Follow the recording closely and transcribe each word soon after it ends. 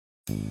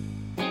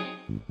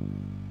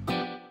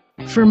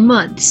For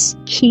months,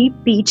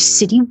 Keep Beach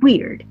City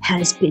Weird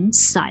has been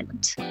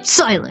silent.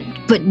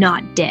 Silent, but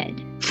not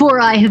dead.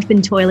 For I have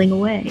been toiling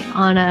away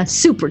on a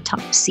super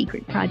top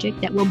secret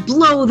project that will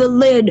blow the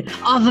lid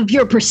off of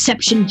your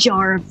perception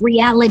jar of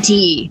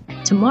reality.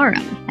 Tomorrow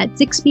at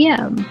 6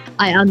 p.m.,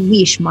 I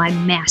unleash my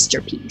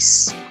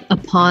masterpiece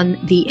upon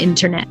the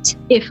internet.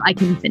 If I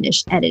can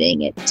finish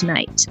editing it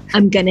tonight,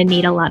 I'm gonna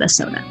need a lot of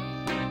soda.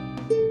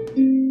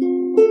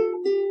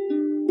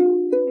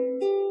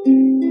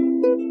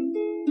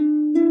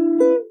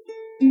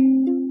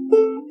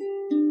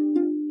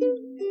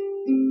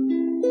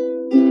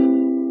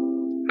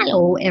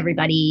 Hello,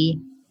 everybody.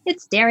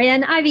 It's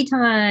Darian Ivy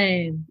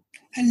time.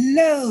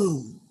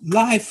 Hello,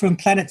 live from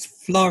planets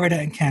Florida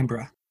and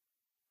Canberra.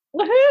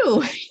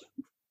 Woohoo!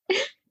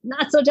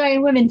 Not so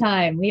giant women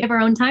time. We have our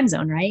own time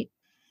zone, right?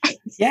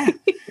 Yeah.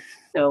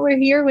 So we're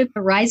here with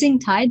the Rising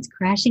Tides,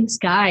 Crashing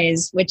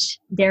Skies, which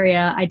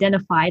Daria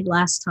identified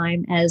last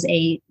time as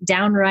a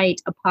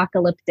downright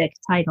apocalyptic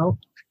title.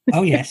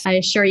 Oh, yes. I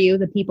assure you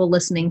the people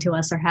listening to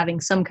us are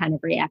having some kind of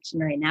reaction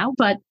right now,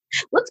 but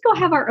let's go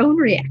have our own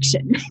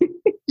reaction,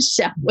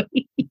 shall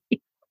we?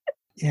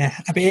 Yeah,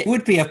 I mean, it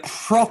would be a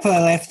proper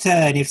left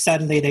turn if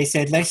suddenly they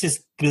said, let's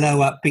just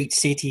blow up Beach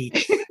City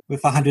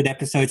with 100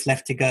 episodes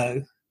left to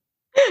go.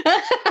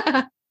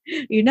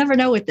 You never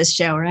know with this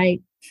show,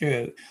 right?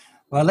 True.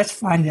 Well, let's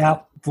find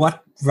out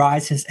what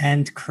rises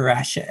and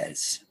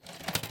crashes.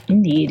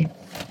 Indeed.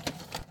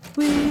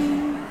 We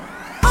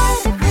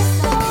are the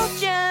Crystal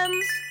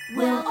Gems.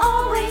 We'll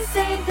always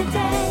save the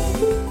day.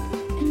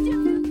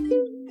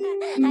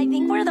 I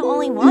think we're the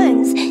only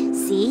ones.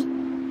 See?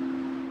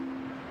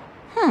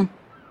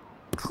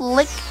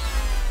 Click.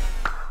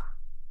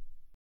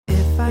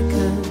 If I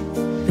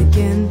could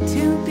begin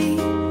to be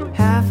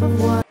half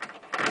of what.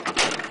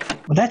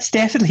 Well, that's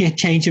definitely a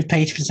change of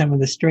pace for some of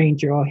the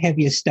stranger or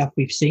heavier stuff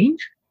we've seen.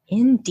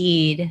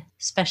 Indeed.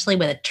 Especially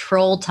with a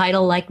troll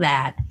title like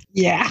that.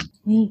 Yeah.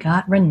 We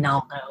got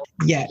Ronaldo.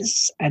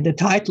 Yes. And the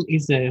title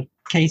is a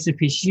case of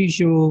his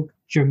usual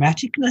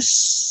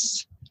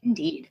dramaticness.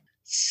 Indeed.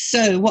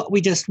 So what we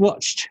just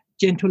watched,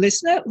 gentle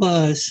listener,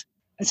 was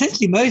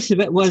essentially most of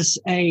it was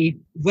a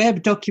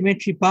web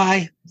documentary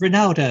by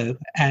Ronaldo.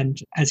 And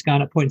as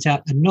Garnet points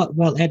out, a not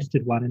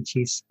well-edited one, and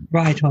she's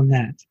right on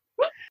that.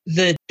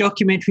 The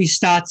documentary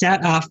starts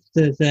out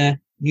after the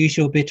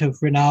usual bit of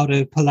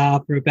Ronaldo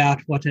palaver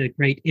about what a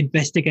great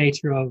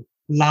investigator of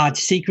large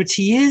secrets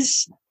he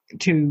is,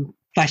 to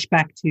flash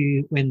back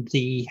to when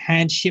the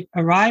hand ship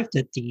arrived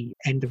at the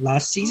end of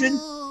last season.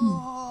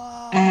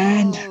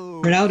 And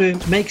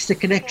Ronaldo makes the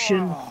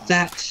connection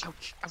that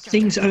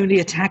things only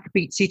attack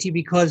Beach City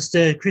because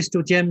the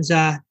crystal gems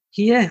are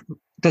here.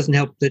 Doesn't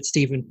help that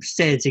Stephen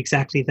says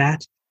exactly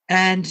that.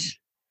 And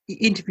he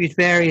interviewed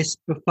various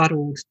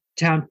befuddled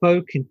town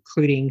folk,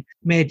 including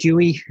Mayor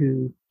Dewey,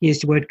 who hears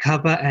the word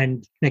cover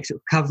and makes it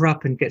cover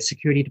up and gets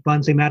security to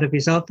bundle him out of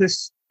his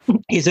office.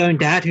 His own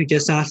dad, who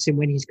just asks him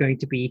when he's going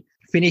to be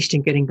finished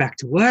and getting back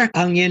to work.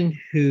 Onion,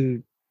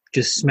 who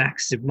just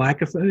smacks the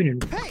microphone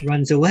and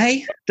runs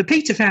away. The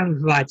Peter family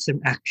provides some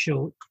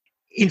actual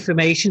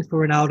information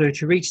for Ronaldo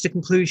to reach the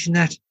conclusion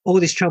that all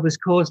this trouble is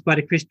caused by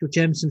the crystal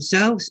gems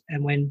themselves.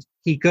 And when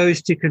he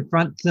goes to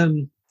confront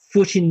them,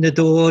 foot in the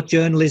door,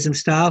 journalism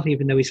style,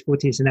 even though his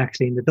foot isn't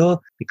actually in the door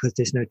because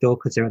there's no door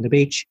because they're on the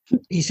beach.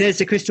 He says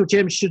the crystal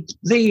gems should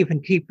leave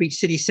and keep Beach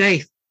City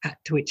safe,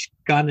 to which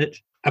Garnet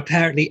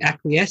apparently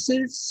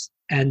acquiesces,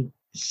 and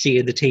she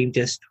and the team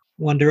just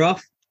wander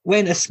off.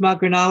 When a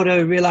smug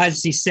Ronaldo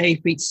realizes he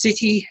saved Beach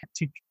City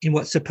in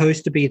what's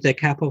supposed to be the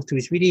cap-off to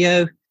his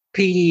video,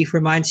 PD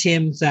reminds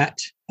him that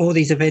all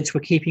these events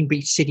were keeping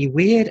Beach City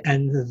weird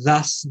and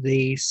thus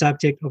the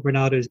subject of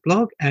Ronaldo's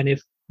blog, and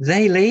if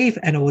they leave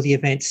and all the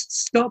events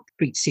stop,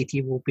 Beach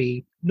City will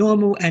be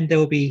normal and there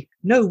will be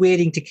no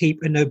weirding to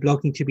keep and no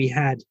blogging to be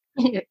had.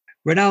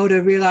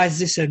 Ronaldo realizes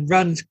this and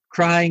runs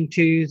crying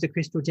to the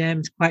crystal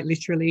gems, quite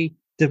literally,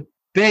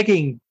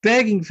 begging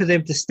for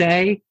them to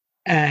stay.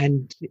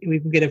 And we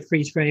can get a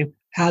freeze frame.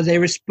 How they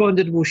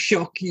responded will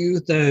shock you,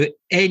 though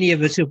any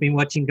of us who've been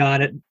watching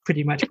Garnet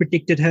pretty much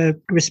predicted her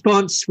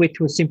response, which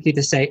was simply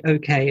to say,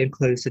 okay, and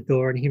close the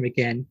door on him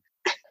again.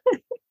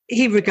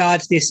 He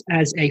regards this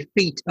as a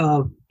feat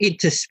of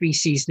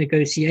interspecies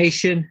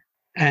negotiation,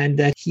 and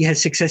that he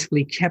has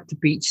successfully kept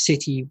Beach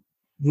City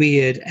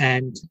weird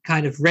and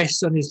kind of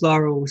rests on his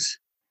laurels.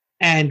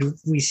 And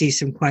we see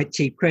some quite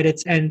cheap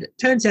credits. And it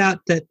turns out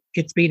that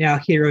it's been our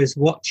heroes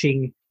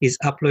watching his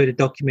uploaded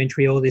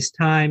documentary all this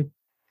time.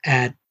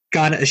 And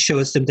Garnet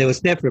assures them there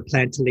was never a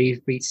plan to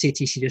leave Beach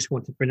City. She just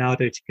wanted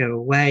Ronaldo to go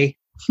away.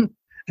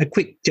 A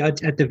quick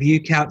judge at the view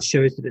count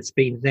shows that it's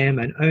been them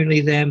and only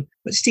them.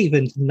 But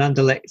Stephen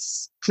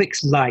nonetheless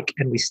clicks like,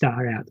 and we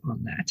star out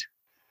on that.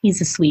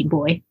 He's a sweet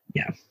boy.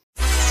 Yeah.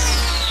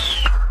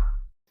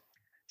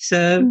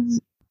 So,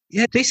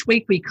 yeah, this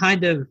week we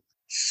kind of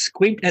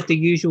squint at the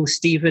usual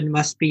Stephen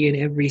must be in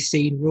every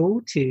scene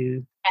rule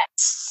to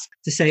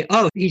say,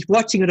 oh, he's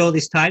watching it all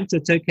this time, so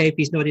it's okay if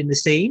he's not in the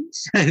scene.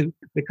 So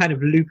we're kind of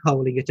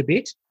loopholing it a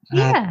bit.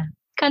 Yeah,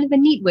 kind of a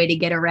neat way to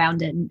get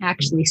around it and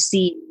actually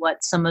see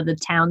what some of the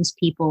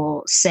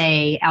townspeople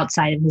say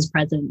outside of his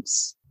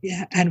presence.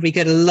 Yeah, and we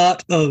get a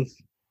lot of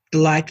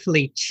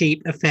delightfully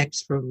cheap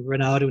effects from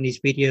Ronaldo in his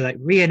video, like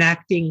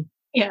reenacting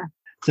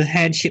the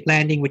handship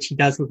landing, which he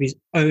does with his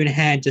own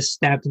hand, just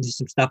stabbed into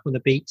some stuff on the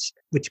beach,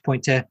 which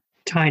point a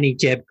tiny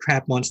Jeb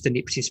crab monster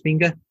nips his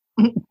finger.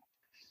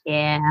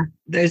 Yeah.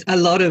 There's a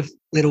lot of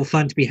little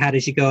fun to be had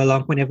as you go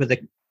along whenever the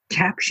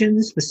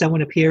captions for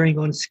someone appearing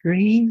on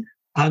screen.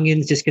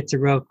 Onions just gets a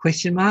row of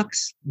question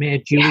marks. Mayor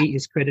Dewey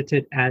is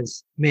credited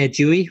as Mayor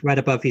Dewey right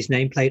above his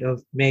nameplate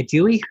of Mayor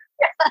Dewey.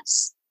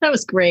 Yes, that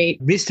was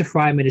great. Mr.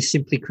 Fryman is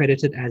simply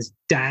credited as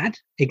Dad,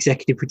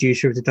 executive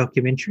producer of the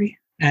documentary.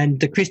 And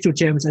the Crystal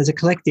Gems as a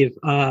collective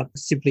are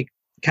simply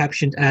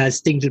captioned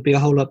as things would be a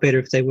whole lot better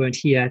if they weren't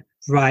here,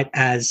 right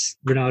as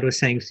Ronaldo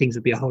saying things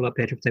would be a whole lot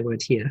better if they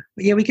weren't here.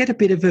 But yeah, we get a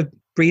bit of a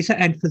breather.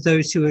 And for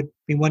those who have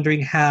been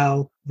wondering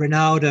how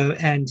Ronaldo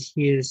and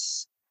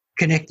his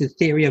connected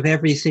theory of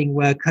everything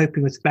were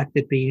coping with the fact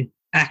there'd been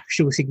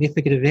actual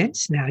significant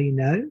events, now you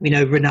know. We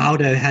know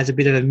Ronaldo has a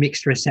bit of a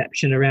mixed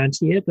reception around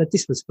here, but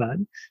this was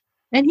fun.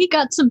 And he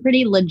got some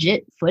pretty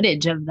legit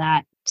footage of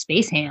that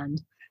space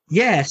hand.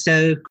 Yeah,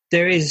 so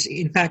there is,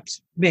 in fact,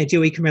 Mayor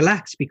Dewey can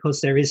relax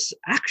because there is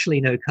actually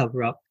no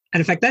cover-up.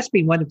 And in fact, that's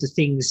been one of the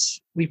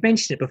things, we've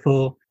mentioned it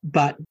before,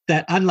 but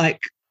that unlike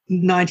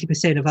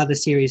 90% of other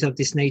series of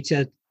this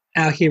nature,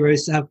 our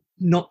heroes are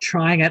not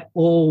trying at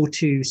all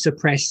to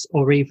suppress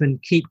or even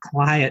keep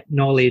quiet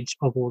knowledge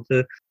of all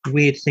the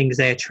weird things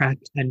they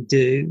attract and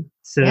do.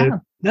 So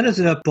none of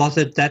them are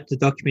bothered that the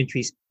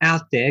documentary's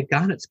out there.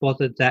 Garnet's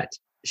bothered that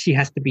she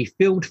has to be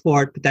filmed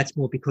for it, but that's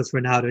more because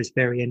Ronaldo is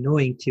very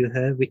annoying to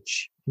her,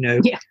 which, you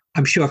know,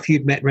 I'm sure if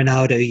you'd met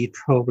Ronaldo, you'd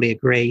probably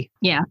agree.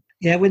 Yeah.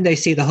 Yeah, when they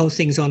see the whole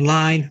thing's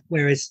online,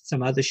 whereas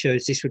some other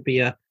shows, this would be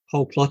a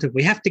whole plot of,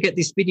 we have to get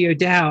this video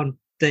down.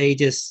 They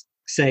just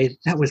say,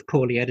 that was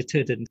poorly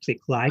edited and click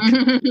like.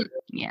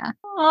 Yeah.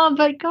 Oh,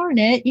 but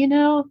Garnet, you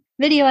know,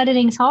 video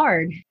editing's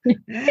hard.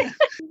 Yeah.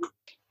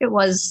 It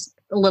was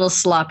a little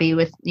sloppy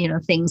with, you know,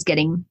 things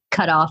getting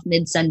cut off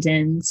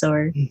mid-sentence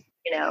or,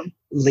 you know,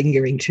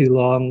 lingering too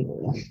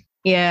long.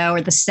 Yeah,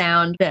 or the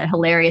sound, the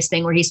hilarious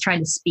thing where he's trying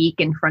to speak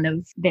in front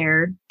of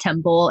their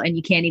temple and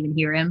you can't even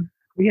hear him.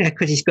 Yeah,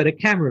 because he's got a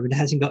camera but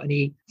hasn't got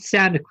any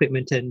sound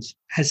equipment and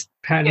has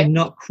apparently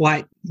not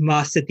quite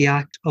mastered the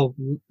art of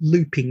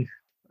looping.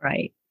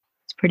 Right.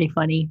 It's pretty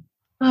funny.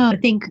 Oh, I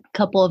think a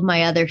couple of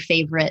my other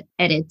favorite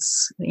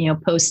edits, you know,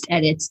 post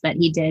edits that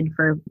he did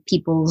for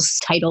people's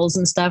titles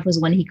and stuff was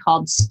when he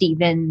called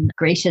Steven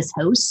Gracious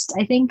Host,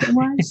 I think it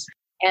was.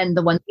 And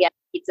the one he had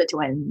Pizza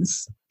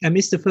Twins. I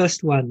missed the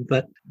first one,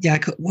 but yeah,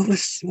 what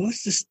was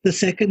this, the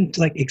second,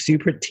 like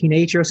exuberant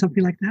teenager or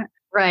something like that?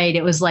 Right,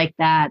 it was like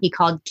that. He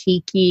called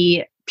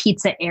Kiki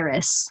Pizza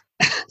Heiress,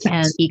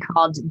 and he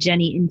called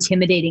Jenny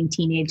Intimidating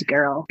Teenage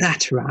Girl.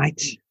 That's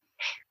right.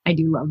 I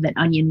do love that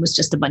Onion was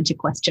just a bunch of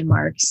question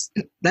marks.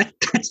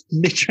 That's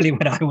literally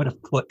what I would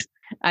have put.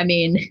 I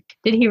mean,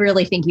 did he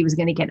really think he was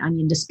going to get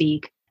Onion to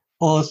speak?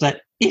 Or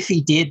that if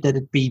he did, that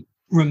it'd be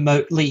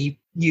remotely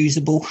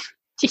usable.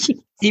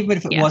 Even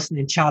if it wasn't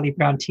in Charlie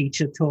Brown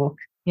teacher talk.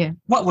 Yeah.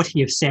 What would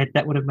he have said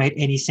that would have made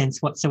any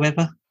sense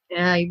whatsoever?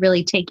 Yeah, you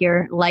really take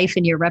your life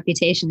and your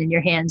reputation in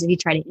your hands if you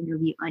try to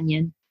interview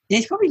Onion. Yeah,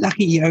 he's probably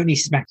lucky he only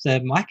smacked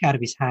the mic out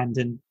of his hand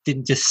and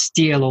didn't just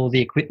steal all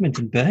the equipment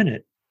and burn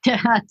it.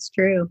 That's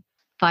true.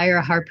 Fire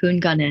a harpoon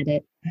gun at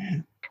it.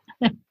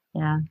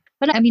 Yeah.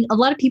 But I mean, a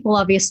lot of people,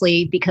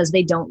 obviously, because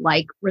they don't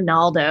like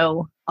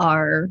Ronaldo,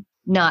 are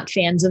not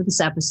fans of this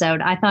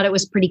episode. I thought it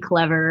was pretty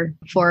clever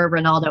for a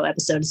Ronaldo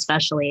episode,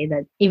 especially,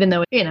 that even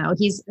though, you know,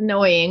 he's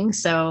annoying,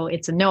 so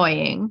it's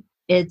annoying,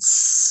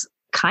 it's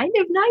kind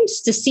of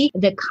nice to see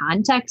the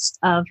context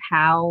of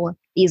how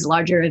these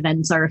larger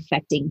events are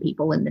affecting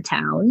people in the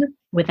town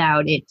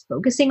without it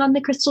focusing on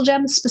the Crystal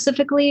Gems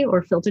specifically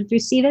or filtered through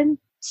Steven.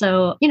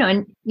 So, you know,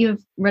 and you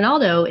have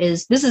Ronaldo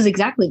this is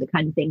exactly the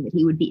kind of thing that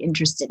he would be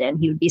interested in.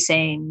 He would be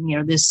saying, you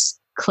know, this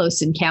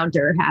close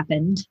encounter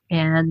happened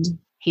and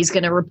he's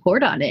going to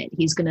report on it.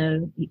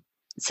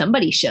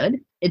 Somebody should.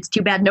 It's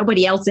too bad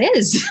nobody else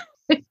is.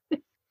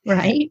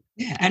 Right?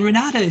 Yeah, and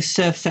Ronaldo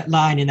surfs that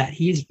line in that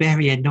he is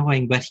very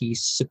annoying, but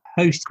he's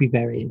supposed to be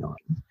very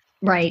annoying.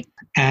 Right.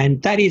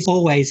 And that is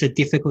always a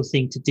difficult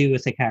thing to do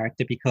with a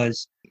character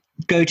because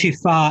go too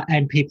far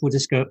and people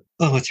just go,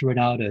 oh, it's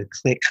Ronaldo,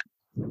 click.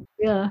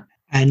 Yeah.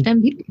 And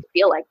people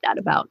feel like that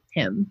about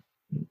him.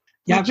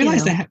 Yeah, I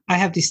realize that I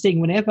have this thing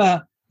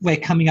whenever we're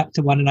coming up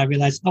to one and I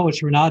realize, oh,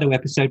 it's a Ronaldo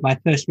episode, my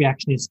first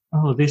reaction is,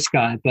 oh, this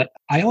guy. But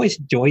I always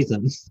enjoy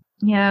them.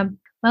 Yeah.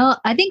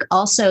 Well, I think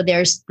also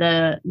there's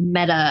the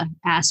meta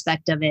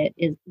aspect of it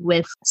is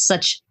with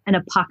such an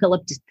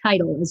apocalyptic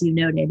title, as you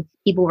noted.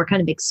 People were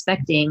kind of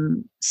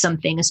expecting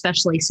something,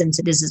 especially since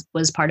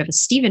was part of a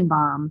Steven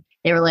bomb.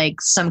 They were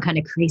like, some kind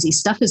of crazy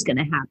stuff is going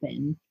to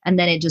happen. And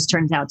then it just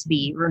turns out to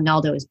be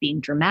Ronaldo is being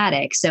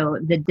dramatic. So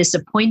the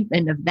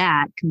disappointment of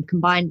that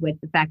combined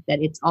with the fact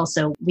that it's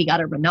also, we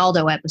got a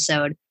Ronaldo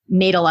episode,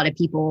 made a lot of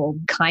people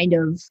kind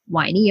of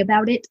whiny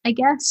about it, I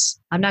guess.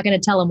 I'm not going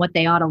to tell them what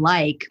they ought to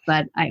like,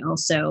 but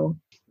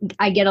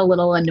I get a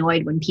little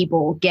annoyed when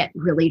people get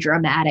really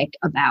dramatic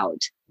about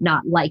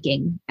not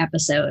liking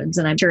episodes.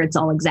 And I'm sure it's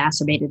all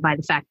exacerbated by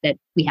the fact that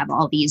we have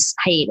all these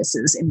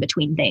hiatuses in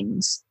between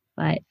things.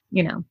 But,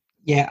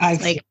 Yeah,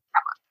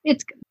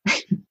 it's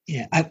good.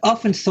 Yeah, I've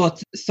often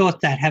thought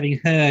that, having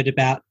heard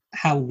about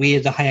how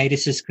weird the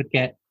hiatuses could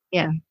get.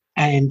 Yeah.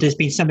 And there's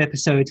been some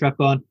episodes where I've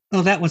gone,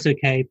 oh, that was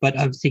okay. But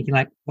I was thinking,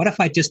 like, what if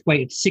I just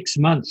waited 6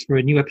 months for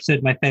a new episode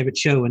of my favorite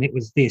show and it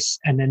was this,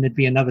 and then there'd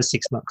be another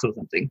 6 months or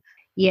something?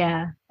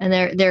 Yeah. And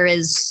there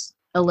is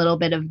a little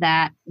bit of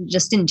that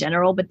just in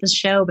general with this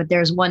show, but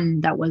there's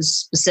one that was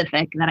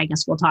specific that I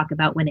guess we'll talk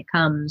about when it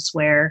comes,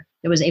 where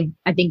there was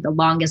I think the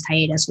longest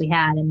hiatus we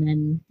had, and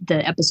then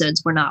the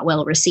episodes were not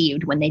well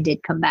received when they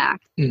did come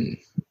back.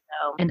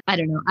 So, and I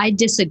don't know, I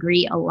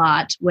disagree a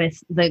lot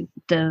with the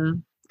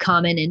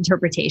common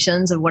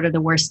interpretations of what are the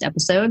worst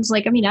episodes.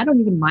 Like, I mean, I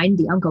don't even mind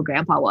the Uncle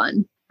Grandpa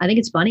one. I think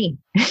it's funny.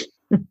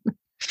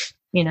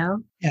 Yeah.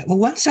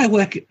 Well,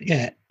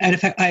 and in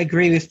fact, I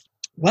agree with.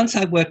 Once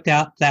I worked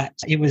out that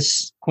it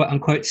was quote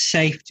unquote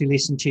safe to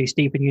listen to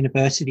Stephen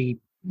University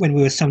when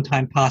we were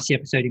sometime past the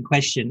episode in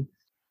question,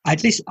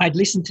 I'd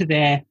listen to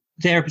their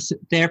episodes,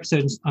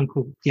 the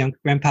Uncle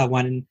Grandpa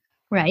one,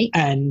 right?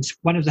 And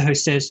one of the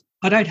hosts says,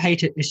 "I don't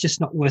hate it. It's just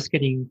not worth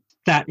getting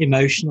that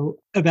emotional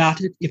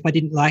about it. If I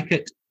didn't like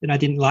it, then I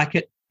didn't like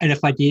it, and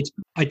if I did,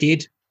 I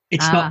did.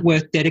 It's not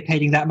worth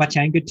dedicating that much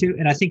anger to."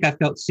 And I think I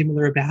felt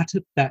similar about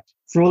it. That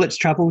for all its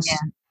troubles,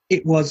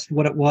 it was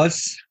what it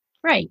was.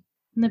 Right.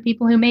 And the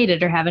people who made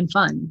it are having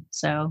fun.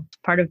 So it's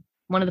part of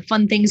one of the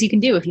fun things you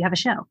can do if you have a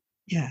show.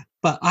 Yeah.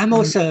 But I'm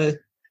also,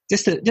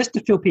 just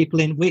to fill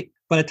people in,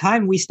 by the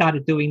time we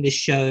started doing this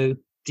show,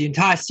 the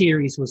entire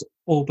series was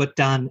all but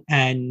done.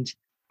 And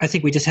I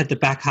think we just had the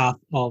back half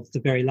of the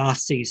very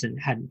last season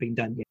hadn't been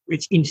done yet,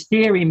 which in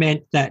theory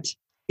meant that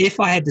if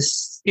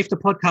the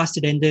podcast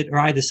had ended or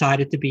I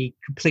decided to be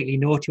completely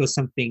naughty or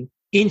something,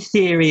 in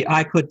theory,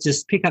 I could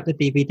just pick up the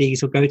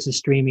DVDs or go to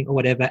streaming or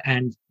whatever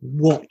and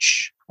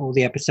watch all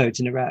the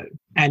episodes in a row.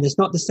 And it's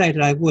not to say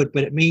that I would,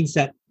 but it means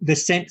that the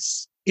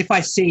sense, if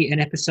I see an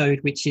episode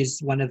which is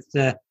one of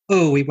the,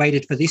 we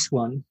waited for this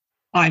one,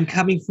 I'm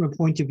coming from a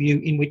point of view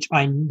in which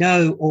I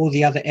know all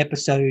the other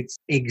episodes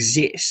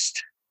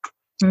exist.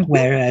 Mm-hmm.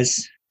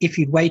 Whereas if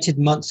you'd waited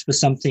months for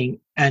something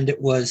and it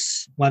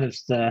was one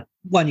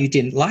you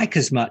didn't like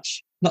as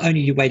much, not only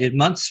you waited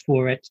months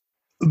for it,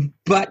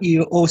 but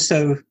you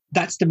also,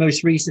 that's the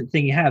most recent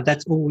thing you have.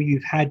 That's all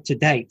you've had to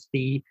date.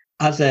 The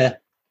other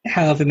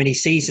however many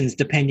seasons,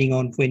 depending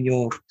on when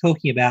you're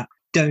talking about,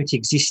 don't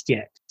exist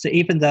yet. So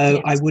even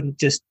though I wouldn't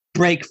just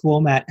break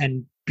format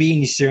and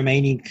binge the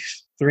remaining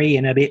 3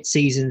 and a bit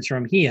seasons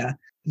from here,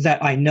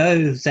 that I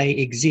know they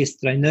exist,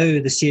 that I know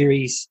the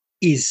series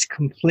is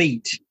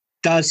complete,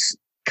 does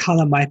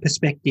color my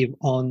perspective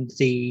on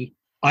the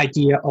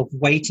idea of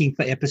waiting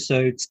for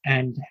episodes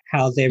and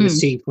how they're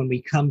received when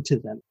we come to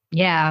them.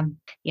 Yeah.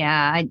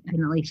 I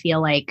definitely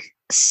feel like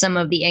some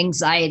of the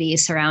anxiety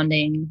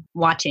surrounding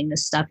watching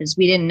this stuff is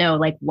we didn't know,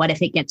 like, what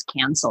if it gets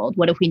canceled?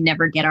 What if we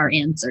never get our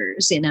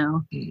answers,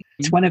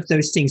 It's one of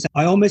those things.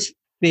 I almost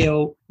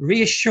feel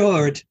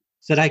reassured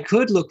that I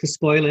could look for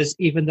spoilers,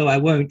 even though I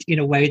won't, in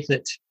a way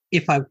that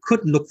if I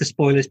could look for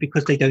spoilers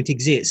because they don't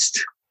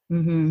exist,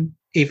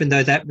 even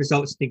though that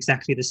results in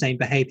exactly the same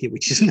behavior,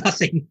 which is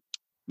nothing.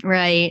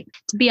 Right.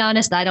 To be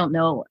honest, I don't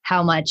know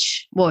how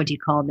much, what would you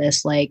call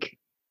this? Like,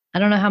 I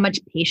don't know how much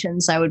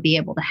patience I would be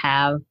able to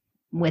have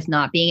with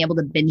not being able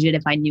to binge it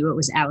if I knew it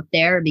was out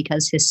there,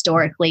 because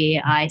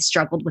historically I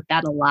struggled with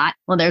that a lot.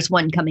 Well, there's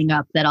one coming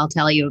up that I'll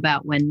tell you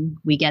about when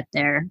we get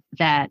there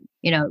that,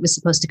 it was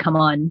supposed to come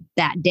on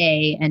that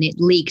day and it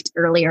leaked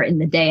earlier in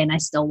the day and I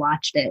still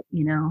watched it,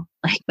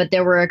 but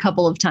there were a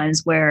couple of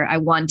times where I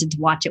wanted to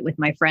watch it with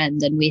my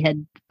friend and we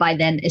had by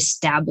then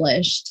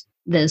established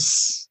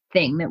this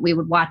thing that we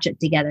would watch it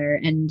together,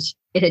 and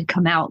it had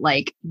come out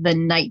like the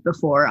night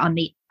before on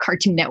the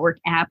Cartoon Network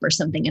app or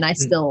something. And I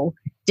still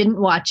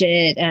didn't watch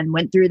it and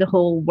went through the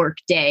whole work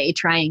day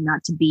trying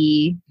not to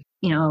be,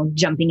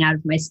 jumping out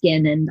of my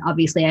skin. And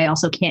obviously I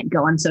also can't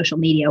go on social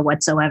media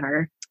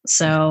whatsoever.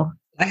 So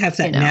I have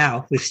that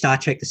now with Star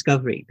Trek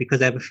Discovery,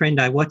 because I have a friend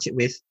I watch it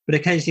with, but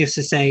occasionally used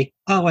to say,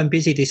 I'm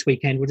busy this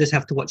weekend. We'll just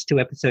have to watch 2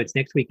 episodes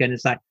next weekend.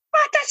 It's like,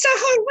 what? That's a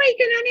whole week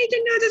and I need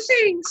to know the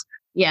things.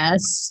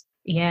 Yes.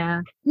 Yeah.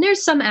 And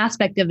there's some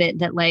aspect of it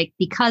that, like,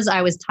 because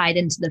I was tied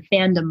into the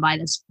fandom by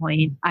this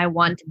point, I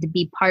wanted to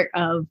be part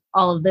of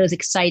all of those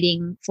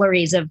exciting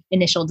flurries of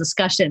initial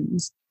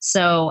discussions.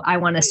 So I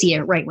want to see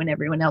it right when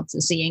everyone else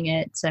is seeing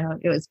it. So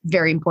it was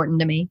very important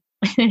to me.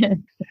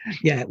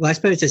 Yeah. Well, I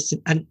suppose it's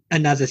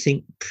another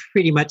thing.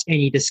 Pretty much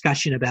any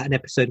discussion about an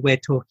episode we're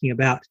talking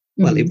about,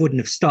 well, it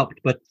wouldn't have stopped,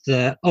 but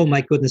oh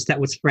my goodness, that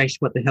was fresh.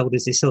 What the hell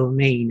does this all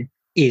mean?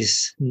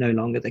 Is no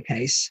longer the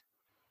case.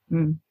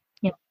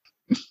 Yeah.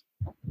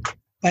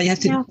 But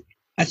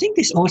I think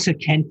this also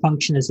can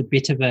function as a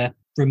bit of a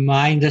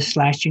reminder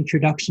 /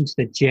 introduction to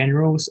the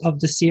generals of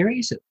the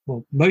series.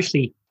 Well,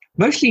 mostly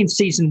mostly in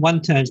season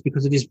 1 terms,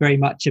 because it is very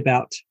much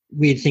about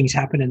weird things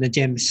happen and the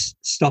gems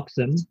stop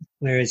them,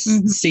 whereas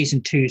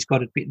season 2's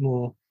got a bit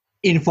more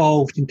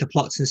involved into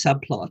plots and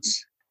subplots.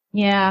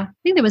 Yeah, I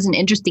think there was an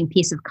interesting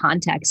piece of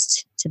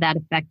context to that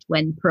effect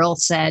when Pearl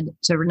said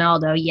to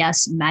Ronaldo,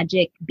 yes,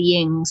 magic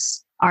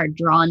beings are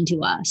drawn to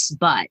us,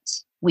 but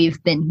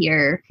we've been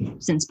here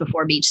since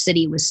before Beach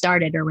City was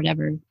started or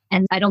whatever.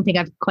 And I don't think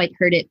I've quite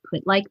heard it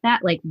put like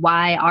that. Like,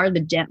 why are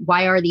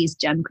these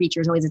gem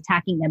creatures always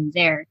attacking them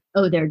there?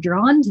 Oh, they're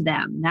drawn to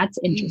them. That's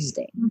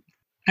interesting.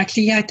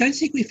 Actually, yeah, I don't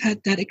think we've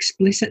had that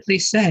explicitly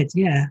said.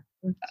 Yeah.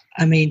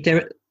 I mean,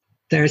 there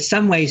are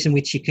some ways in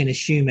which you can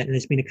assume it. And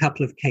there's been a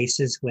couple of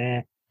cases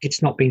where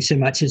it's not been so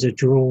much as a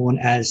drawn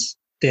as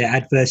their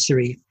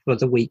adversary for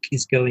the week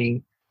is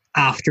going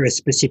after a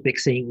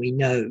specific thing we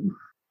know.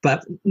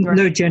 But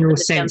no general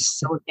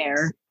sense.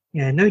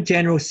 Yeah, no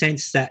general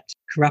sense that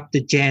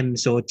corrupted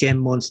gems or gem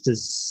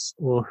monsters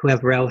or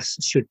whoever else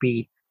should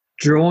be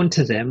drawn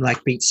to them,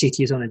 like Beach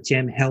City is on a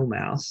gem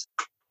hellmouth.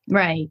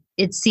 Right.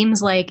 It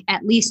seems like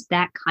at least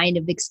that kind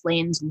of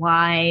explains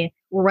why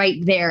right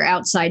there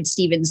outside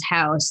Steven's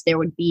house, there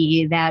would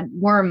be that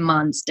worm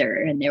monster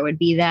and there would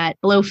be that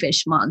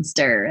blowfish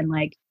monster. And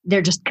like,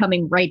 they're just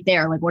coming right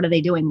there. Like, what are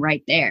they doing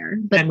right there?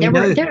 But there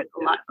were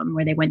a lot of them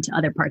where they went to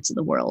other parts of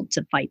the world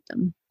to fight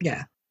them.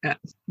 Yeah.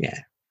 Yeah.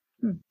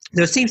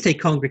 There seems they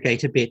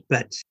congregate a bit,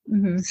 but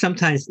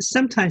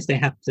sometimes they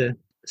have to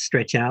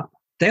stretch out.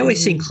 They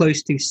always seem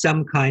close to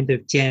some kind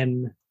of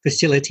gem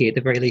facility, at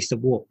the very least a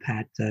warp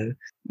pad, though.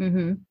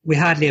 We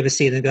hardly ever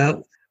see them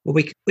go, well,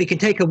 we can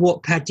take a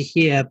warp pad to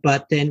here,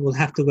 but then we'll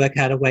have to work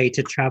out a way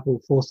to travel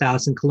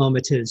 4,000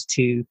 kilometers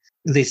to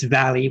this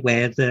valley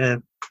where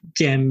the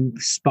gem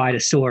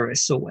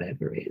Spidersaurus or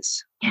whatever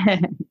is.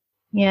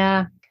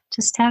 Yeah.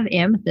 Just have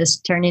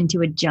Amethyst turn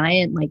into a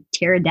giant like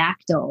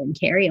pterodactyl and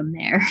carry him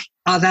there.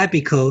 Oh, that'd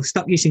be cool.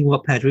 Stop using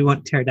warp pad. We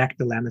want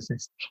pterodactyl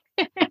Amethyst.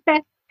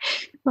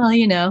 Well,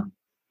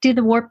 do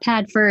the warp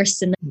pad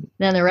first and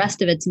then the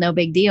rest of it's no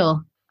big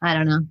deal. I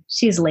don't know.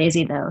 She's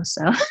lazy though,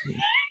 so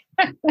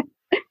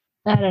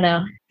I don't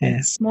know. Yeah.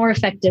 It's more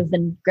effective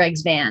than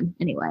Greg's van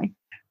anyway.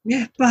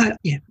 Yeah, but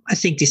yeah, I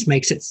think this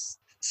makes it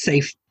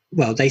safe.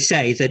 Well, they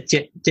say that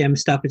gem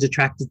stuff is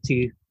attracted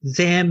to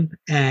them,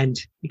 and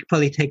you could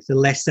probably take the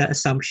lesser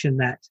assumption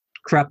that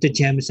corrupted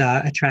gems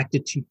are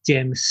attracted to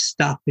gem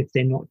stuff if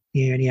they're not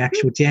near any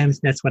actual gems.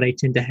 And that's why they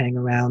tend to hang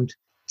around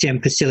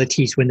gem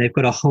facilities when they've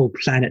got a whole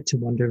planet to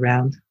wander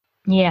around.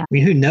 Yeah. I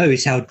mean, who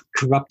knows how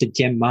corrupted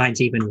gem mines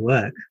even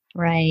work?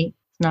 Right.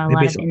 Not a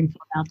lot of info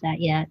about that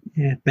yet.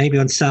 Yeah, maybe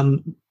on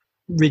some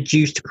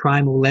reduced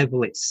primal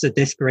level, it's a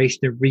desperation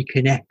to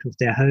reconnect with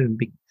their home.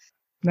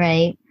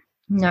 Right.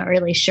 Not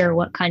really sure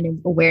what kind of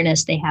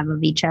awareness they have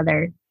of each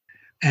other.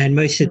 And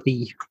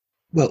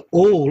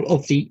all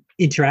of the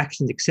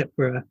interactions, except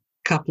for a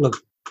couple of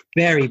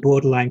very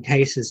borderline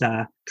cases,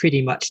 are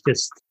pretty much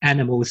just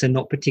animals and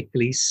not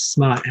particularly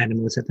smart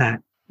animals at that.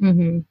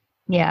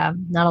 Yeah,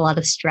 not a lot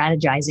of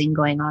strategizing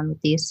going on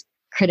with these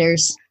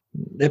critters.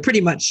 They're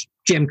pretty much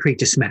gem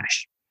creature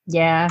smash.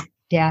 Yeah.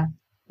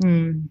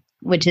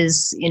 Which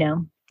is,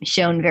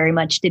 shown very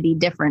much to be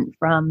different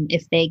from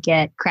if they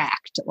get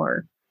cracked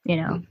or,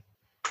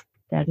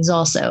 that is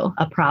also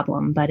a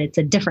problem, but it's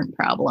a different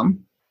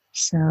problem.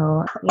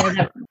 So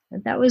yeah,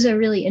 that was a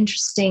really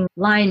interesting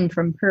line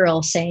from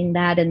Pearl saying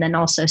that, and then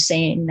also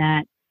saying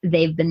that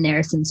they've been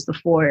there since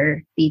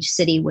before Beach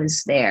City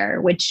was there,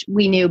 which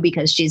we knew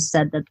because she's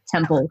said that the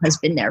temple has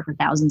been there for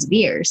thousands of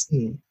years.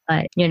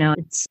 But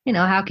it's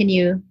how can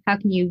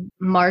you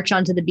march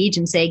onto the beach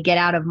and say get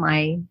out of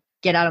my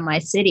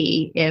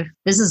city if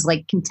this is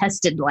like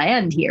contested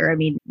land here? I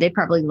mean, they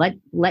probably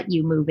let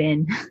you move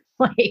in.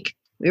 Like,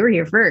 we were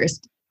here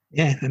first.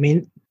 Yeah, I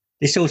mean,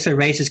 this also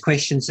raises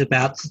questions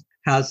about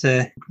how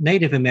the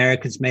Native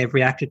Americans may have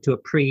reacted to a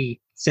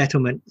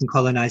pre-settlement and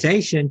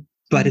colonization,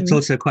 but it's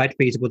also quite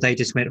feasible they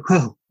just went,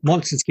 oh,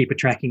 monsters keep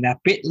attracting that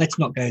bit, let's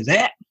not go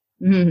there.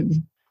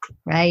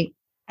 Right.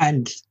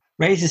 And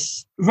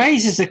raises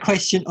the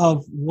question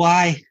of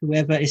why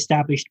whoever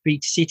established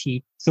Beach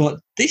City thought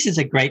this is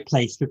a great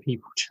place for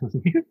people to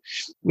live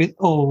with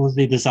all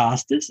the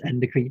disasters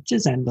and the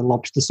creatures and the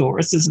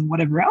lobstersauruses and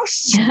whatever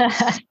else.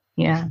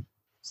 Yeah.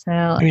 So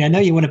I mean, I know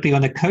you want to be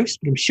on the coast,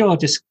 but I'm sure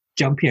just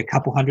jumping a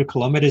couple 100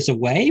 kilometers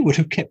away would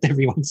have kept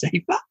everyone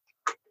safer.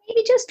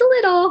 Maybe just a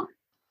little.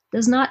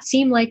 Does not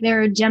seem like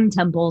there are gem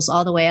temples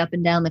all the way up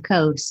and down the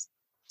coast.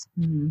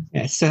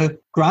 Yeah, so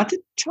granted,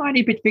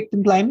 tiny bit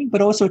victim blaming,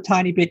 but also a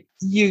tiny bit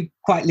you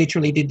quite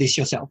literally did this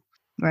yourself.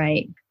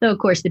 Right. So of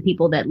course the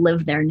people that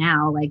live there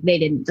now, like, they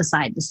didn't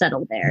decide to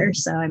settle there.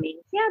 So I mean,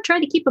 yeah, try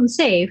to keep them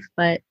safe,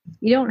 but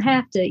you don't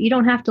have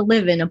to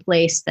live in a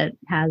place that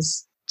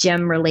has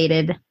gem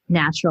related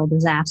natural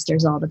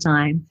disasters all the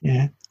time.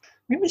 Yeah.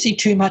 We haven't seen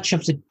too much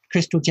of the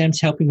crystal gems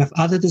helping with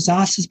other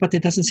disasters, but there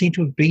doesn't seem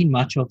to have been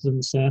much of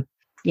them. So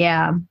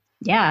yeah.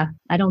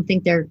 I don't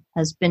think there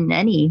has been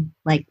any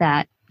like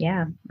that.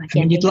 Yeah. I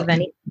can't think of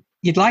any.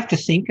 You'd like to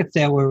think if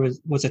there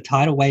was a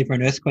tidal wave or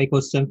an earthquake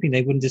or something,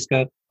 they wouldn't just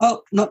go,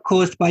 oh, not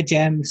caused by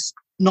gems,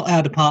 not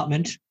our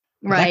department.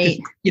 Right.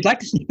 You'd like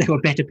to think they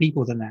were better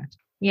people than that.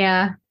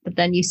 Yeah. But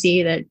then you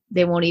see that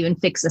they won't even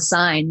fix a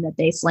sign that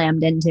they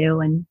slammed into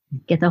and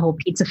get the whole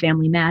pizza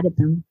family mad at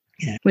them.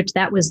 Yeah. Which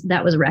that was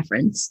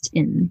referenced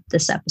in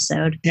this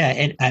episode. Yeah,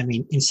 and I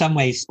mean, in some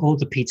ways, all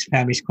the pizza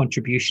family's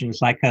contribution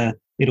was like a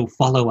little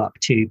follow-up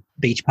to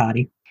Beach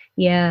Party.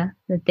 Yeah,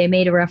 that they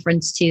made a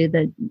reference to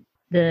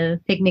the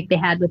picnic they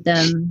had with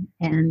them,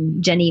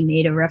 and Jenny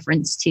made a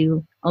reference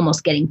to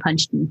almost getting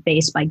punched in the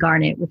face by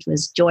Garnet, which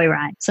was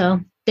Joyride.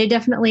 So they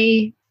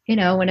definitely,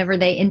 whenever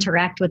they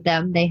interact with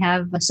them, they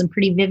have some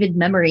pretty vivid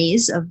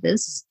memories of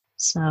this.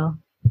 So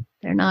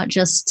they're not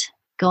just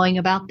going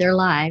about their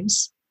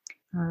lives.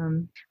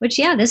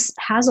 This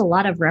has a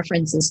lot of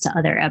references to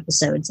other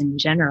episodes in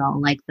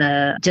general, like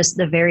the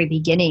very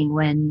beginning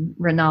when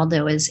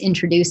Ronaldo is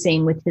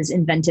introducing with his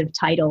inventive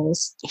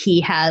titles.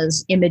 He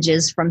has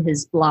images from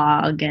his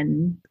blog,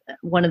 and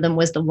one of them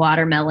was the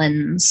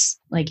watermelons,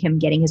 like him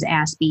getting his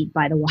ass beat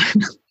by the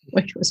watermelon,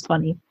 which was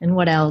funny. And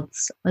what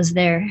else was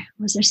there?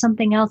 Was there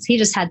something else? He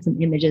just had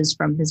some images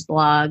from his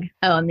blog.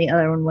 Oh, and the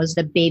other one was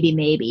the baby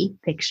maybe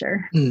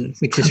picture,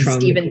 which is from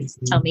Steven's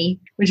tummy,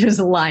 which was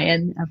a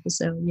lion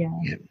episode.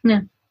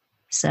 Yeah.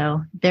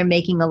 So they're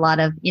making a lot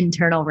of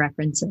internal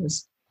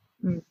references.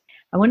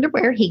 I wonder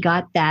where he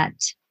got that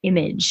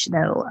image,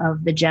 though,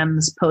 of the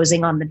gems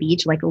posing on the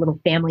beach, like a little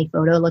family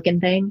photo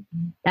looking thing.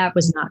 That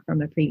was not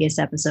from a previous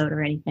episode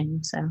or anything.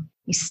 So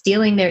he's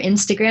stealing their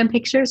Instagram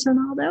pictures,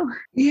 Ronaldo?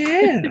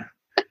 Yeah.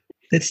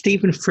 That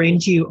Stephen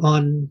friend you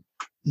on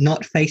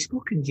not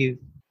Facebook and you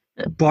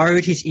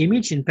borrowed his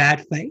image in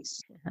bad face?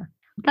 Yeah.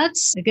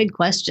 That's a good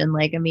question.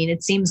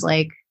 It seems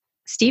like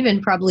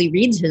Stephen probably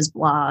reads his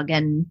blog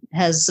and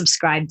has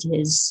subscribed to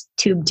his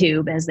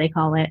tube, as they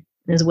call it,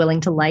 and is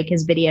willing to like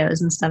his videos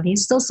and stuff.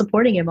 He's still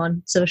supporting him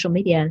on social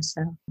media,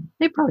 so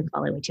they probably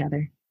follow each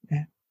other.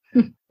 Yeah.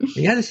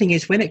 The other thing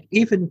is,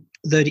 even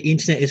though the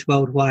internet is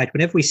worldwide,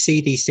 whenever we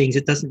see these things,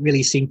 it doesn't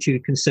really seem to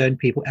concern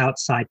people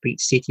outside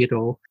Beach City at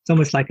all. It's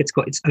almost like it's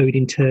got its own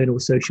internal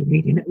social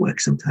media network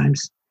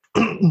sometimes.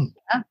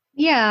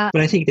 Yeah.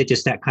 But I think they're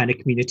just that kind of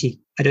community.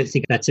 I don't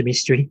think that's a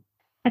mystery.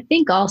 I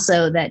think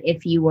also that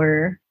if you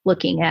were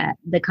looking at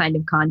the kind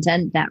of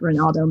content that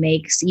Ronaldo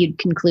makes, you'd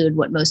conclude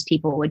what most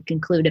people would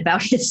conclude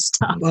about his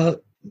stuff. Well,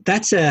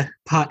 that's a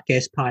part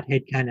guess, part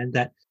headcanon,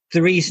 that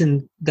the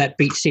reason that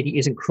Beach City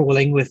isn't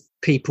crawling with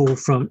people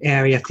from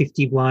Area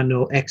 51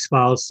 or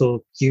X-Files or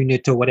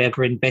Unit or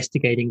whatever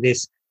investigating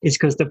this is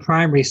because the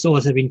primary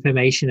source of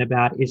information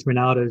about is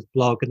Ronaldo's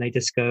blog, and they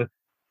just go,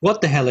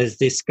 what the hell is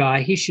this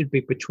guy? He should be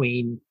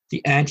between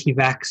the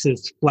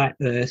anti-vaxxers, flat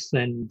earth,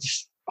 and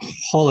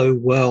hollow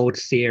world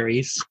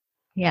theories.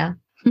 Yeah.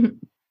 I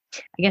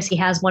guess he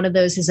has one of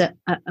those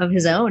of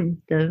his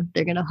own. They're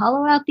going to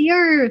hollow out the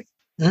earth.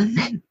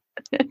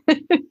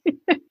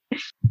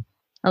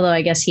 Although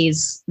I guess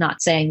he's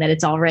not saying that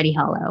it's already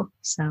hollow.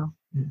 So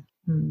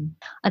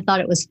I thought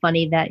it was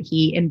funny that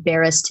he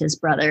embarrassed his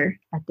brother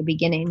at the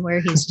beginning, where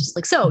he's just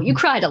like, so you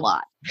cried a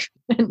lot.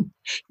 And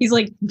he's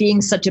like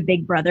being such a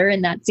big brother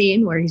in that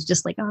scene where he's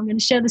just like, oh, I'm going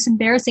to show this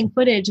embarrassing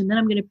footage and then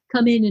I'm going to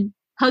come in and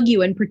hug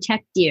you and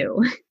protect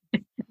you.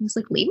 He's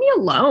like, leave me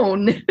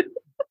alone.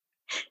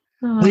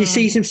 Well, he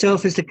sees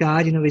himself as the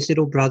guardian of his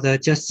little brother,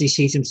 just as he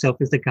sees himself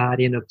as the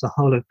guardian of the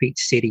whole of Beach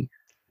City.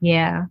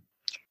 Yeah.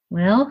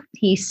 Well,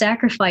 he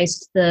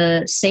sacrificed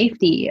the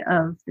safety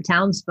of the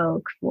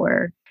townsfolk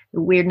for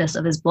the weirdness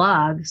of his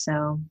blog.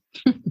 So,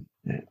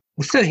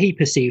 Well, so he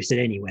perceives it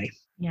anyway.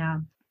 Yeah.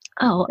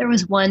 Oh, there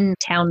was one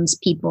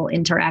townspeople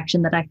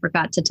interaction that I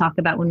forgot to talk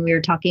about when we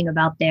were talking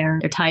about their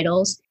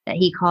titles, that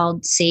he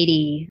called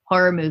Sadie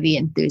horror movie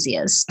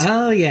enthusiast.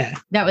 Oh, yeah.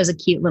 That was a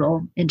cute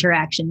little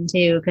interaction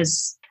too,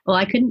 because, well,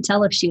 I couldn't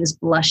tell if she was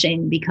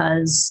blushing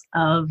because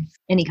of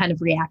any kind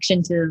of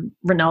reaction to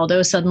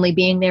Ronaldo suddenly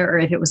being there, or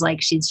if it was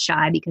like she's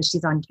shy because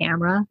she's on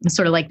camera. It's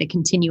sort of like the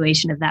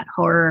continuation of that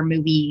horror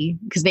movie,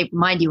 because they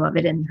remind you of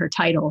it in her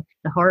title,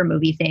 the horror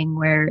movie thing,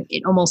 where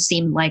it almost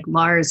seemed like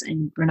Lars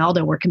and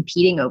Ronaldo were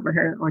competing over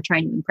her or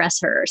trying to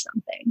impress her or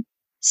something.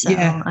 So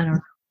yeah, I don't know.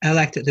 I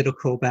like that little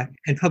callback,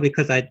 and probably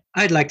because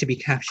I'd like to be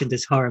captioned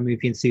as horror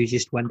movie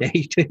enthusiast one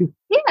day too.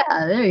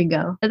 Yeah, there you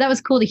go. But that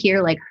was cool to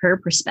hear, like, her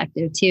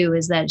perspective too,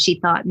 is that she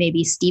thought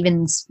maybe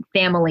Steven's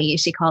family,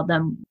 she called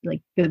them, like,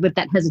 with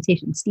that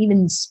hesitation,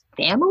 Steven's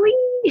family,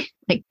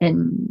 like,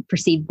 and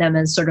perceived them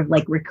as sort of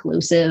like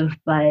reclusive,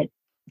 but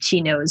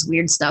she knows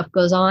weird stuff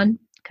goes on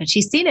because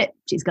she's seen it.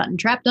 She's gotten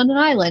trapped on an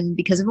island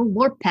because of a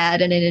warp pad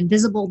and an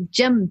invisible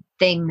gem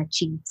thing that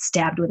she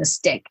stabbed with a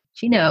stick.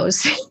 She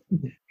knows.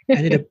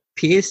 And it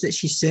appears that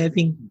she's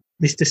serving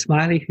Mr.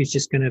 Smiley, who's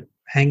just going to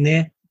hang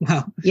there.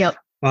 Wow. Yep.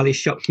 While his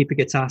shopkeeper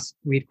gets asked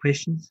weird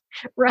questions.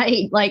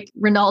 Right. Like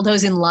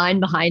Ronaldo's in line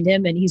behind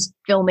him and he's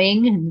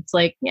filming and it's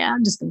like, yeah,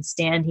 I'm just going to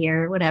stand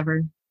here,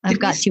 whatever. I've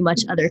got too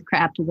much other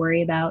crap to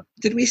worry about.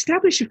 Did we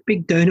establish if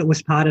Big Donut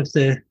was part of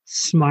the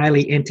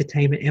Smiley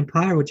Entertainment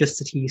empire or just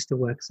that he used to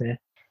work there?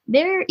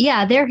 There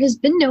has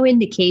been no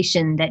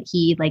indication that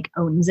he like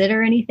owns it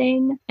or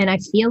anything. And I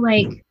feel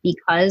like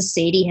because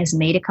Sadie has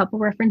made a couple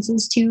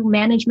references to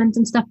management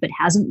and stuff, but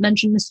hasn't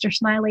mentioned Mr.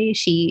 Smiley,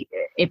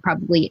 it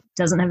probably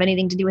doesn't have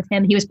anything to do with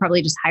him. He was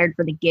probably just hired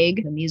for the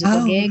gig, the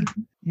musical gig.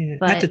 Yeah.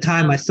 But, at the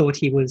time, I thought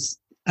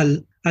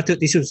I thought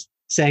this was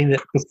saying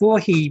that before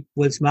he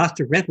was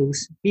Master of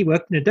Rebels, he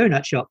worked in a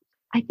donut shop.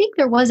 I think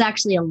there was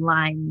actually a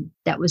line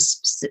that was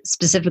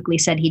specifically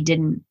said he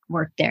didn't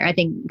work there. I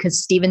think because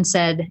Steven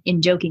said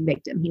in Joking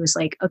Victim, he was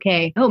like,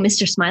 okay, oh,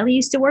 Mr. Smiley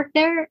used to work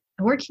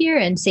here.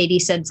 And Sadie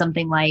said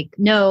something like,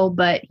 no,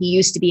 but he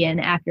used to be an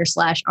actor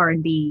 /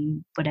 R&B,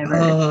 whatever.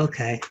 Oh,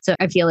 okay. So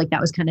I feel like that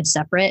was kind of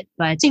separate.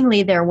 But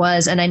seemingly there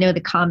was, and I know the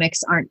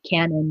comics aren't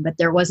canon, but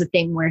there was a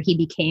thing where he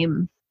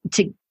became,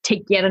 to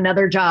take yet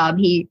another job,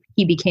 he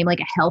became like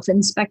a health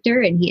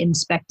inspector, and he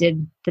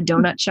inspected the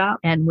donut shop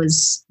and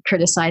was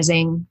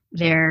criticizing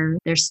their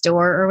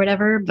store or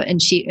whatever. But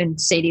and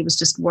Sadie was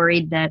just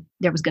worried that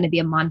there was going to be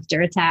a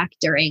monster attack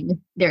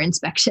during their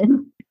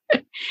inspection.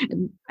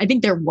 And I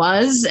think there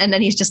was, and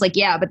then he's just like,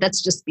 yeah, but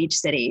that's just Beach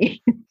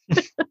City.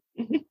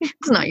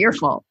 It's not your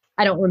fault.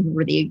 I don't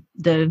remember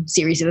the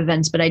series of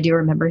events, but I do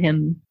remember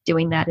him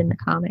doing that in the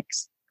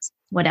comics.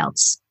 What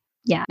else?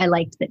 Yeah, I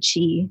liked that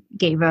she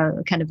gave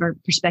a kind of a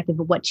perspective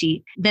of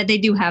that they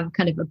do have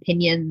kind of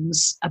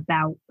opinions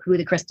about who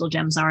the crystal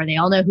gems are. They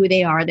all know who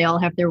they are. They all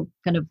have their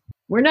kind of,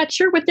 we're not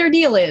sure what their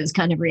deal is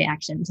kind of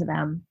reaction to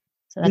them.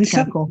 So that's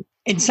kind of cool.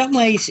 In some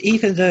ways,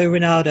 even though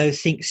Ronaldo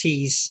thinks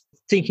he's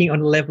thinking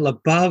on a level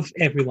above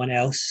everyone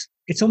else,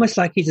 it's almost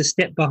like he's a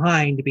step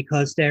behind,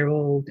 because they're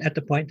all at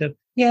the point of,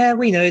 yeah,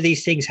 we know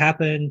these things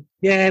happen.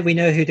 Yeah, we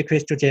know who the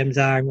crystal gems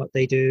are and what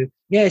they do.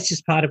 Yeah, it's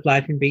just part of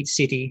life in Beach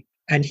City.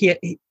 And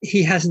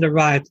he hasn't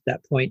arrived at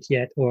that point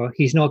yet, or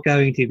he's not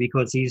going to,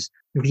 because he's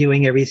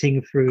viewing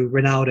everything through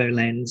Ronaldo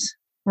lens.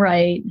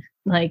 Right.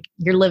 Like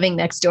you're living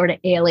next door to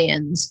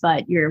aliens,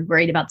 but you're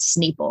worried about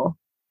Sneeple.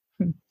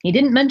 He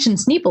didn't mention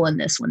Sneeple in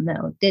this one,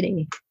 though, did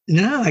he?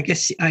 No, I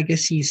guess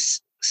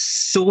he's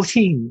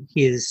sorting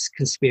his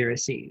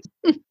conspiracies.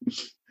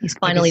 He's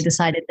finally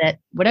decided that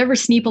whatever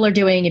Sneeple are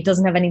doing, it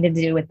doesn't have anything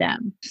to do with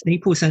them.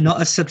 Sneeples are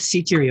not a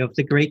subsidiary of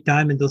the Great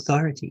Diamond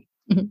Authority.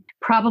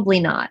 Probably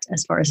not,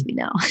 as far as we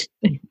know.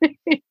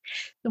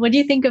 What do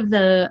you think of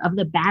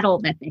the battle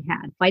that they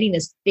had fighting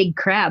this big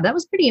crab? That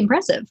was pretty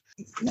impressive.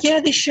 Yeah,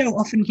 this show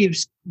often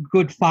gives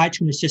good fights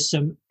when it's just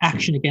some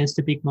action against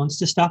the big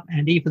monster stuff.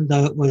 And even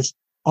though it was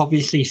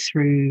obviously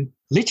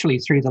literally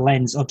through the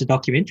lens of the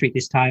documentary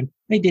this time,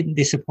 they didn't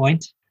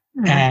disappoint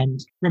and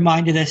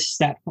reminded us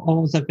that for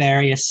all the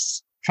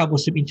various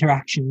troublesome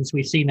interactions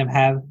we've seen them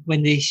have,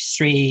 when these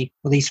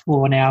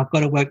four now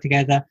got to work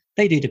together,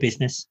 they do the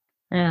business.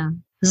 Yeah.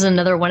 This is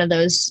another one of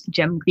those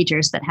gem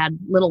creatures that had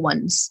little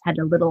ones, had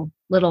a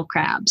little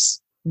crabs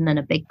and then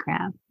a big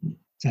crab.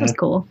 So, that was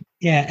cool.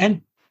 Yeah,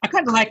 and I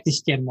kind of like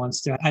this gem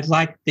monster. I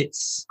liked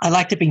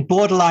it being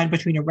borderline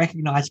between a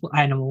recognizable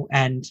animal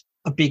and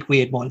a big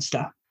weird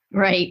monster.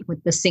 Right,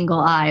 with the single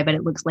eye, but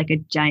it looks like a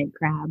giant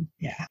crab.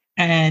 Yeah,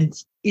 and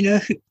who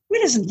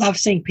doesn't love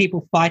seeing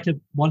people fight a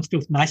monster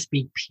with nice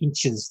big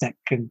pinches that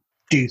can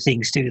do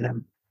things to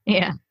them?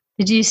 Yeah.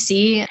 Did you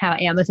see how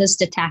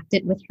Amethyst attacked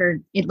it with her?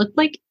 It looked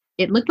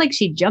like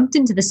she jumped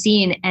into the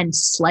scene and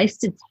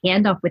sliced its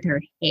hand off with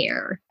her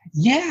hair.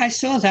 Yeah, I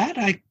saw that.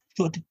 I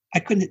thought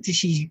did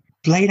she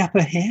blade up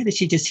her hair? Did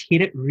she just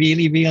hit it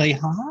really, really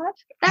hard?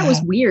 That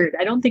was weird.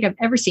 I don't think I've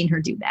ever seen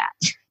her do that.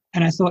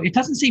 And I thought, it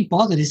doesn't seem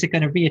bothered. Is it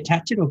going to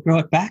reattach it or grow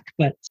it back?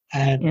 But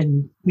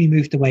and we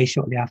moved away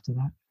shortly after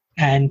that.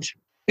 And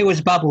it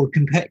was bubbled,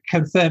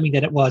 confirming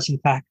that it was, in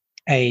fact,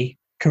 a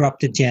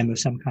corrupted gem of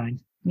some kind.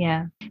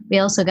 Yeah. We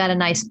also got a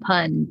nice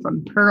pun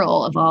from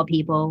Pearl, of all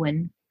people,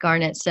 when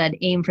Garnet said,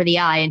 aim for the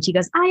eye. And she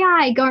goes,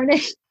 aye, aye,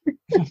 Garnet.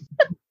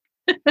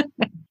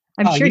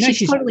 I'm sure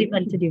she's totally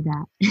meant to do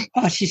that.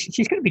 Oh, she's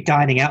going to be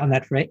dining out on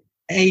that for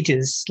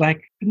ages.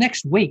 Like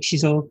next week,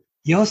 she's all,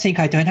 you'll think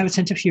I don't have a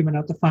sense of humor,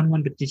 not the fun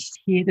one, but did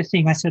you hear the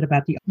thing I said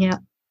about the... Yeah,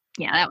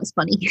 that was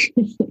funny.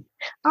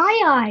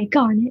 Aye, aye,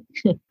 Garnet.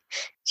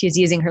 She's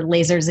using her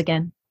lasers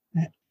again.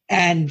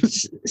 And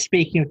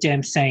speaking of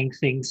gems saying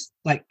things,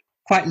 like,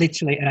 quite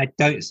literally, and I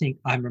don't think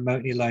I'm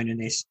remotely alone in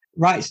this,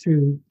 right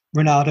through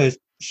Ronaldo's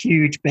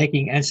huge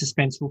begging and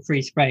suspenseful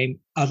freeze frame,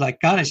 I was like,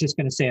 Garnet's just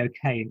going to say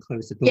okay and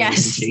close the door.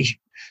 Yes. Isn't she?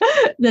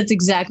 That's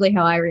exactly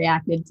how I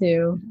reacted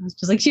too. I was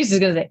just like, she's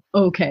just going to say,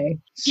 okay.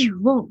 You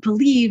won't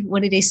believe,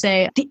 what did they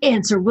say? The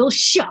answer will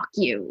shock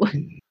you.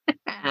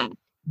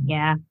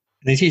 Yeah. And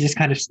then she just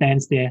kind of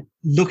stands there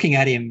looking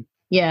at him,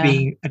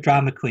 being a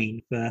drama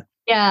queen for...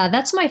 Yeah,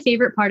 that's my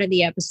favorite part of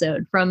the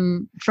episode,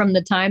 from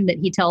the time that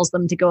he tells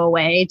them to go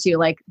away to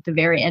like the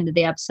very end of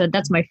the episode.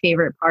 That's my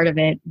favorite part of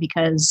it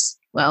because,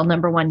 well,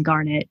 number one,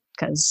 Garnet,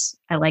 because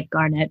I like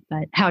Garnet,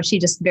 but how she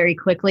just very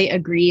quickly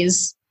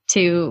agrees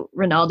to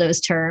Ronaldo's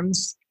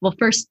terms. Well,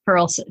 first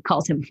Pearl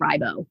calls him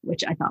Frybo,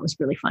 which I thought was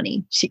really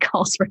funny. She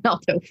calls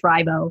Ronaldo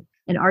Frybo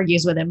and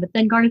argues with him, but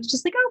then Garnet's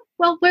just like, oh,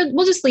 well,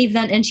 we'll just leave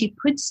then. And she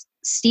puts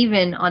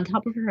Steven on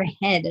top of her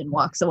head and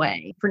walks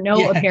away for no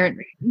Yeah. apparent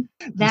reason.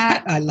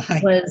 That I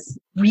like. was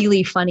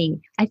really funny.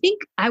 I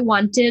think I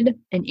wanted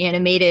an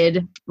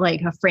animated,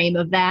 like a frame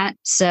of that.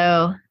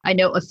 So I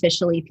know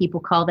officially people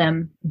call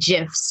them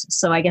GIFs.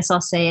 So I guess I'll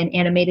say an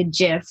animated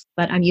GIF,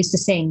 but I'm used to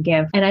saying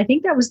GIF. And I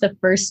think that was the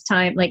first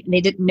time, like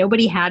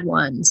nobody had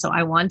one. So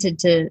I wanted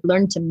to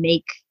learn to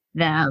make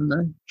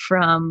them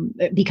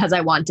because I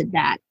wanted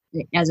that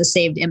as a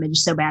saved image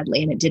so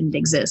badly and it didn't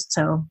exist.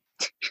 So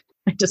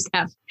I just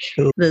have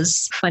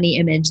this funny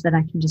image that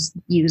I can just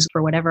use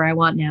for whatever I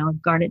want now.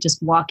 Garnet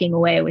just walking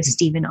away with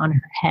Steven on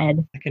her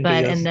head. I can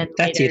But do and then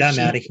that's later it. I'm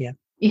out of here.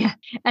 Yeah.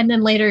 And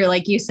then later,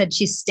 like you said,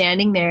 she's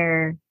standing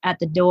there at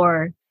the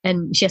door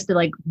and she has to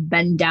like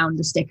bend down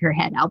to stick her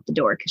head out the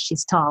door because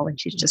she's tall and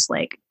she's just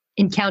like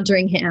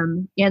encountering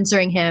him,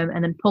 answering him,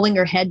 and then pulling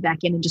her head back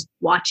in and just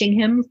watching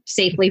him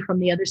safely from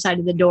the other side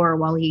of the door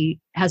while he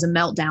has a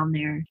meltdown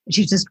there. And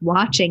she's just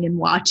watching and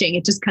watching.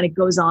 It just kind of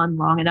goes on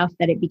long enough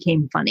that it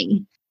became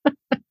funny.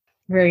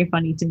 Very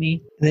funny to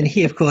me. And then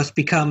he, of course,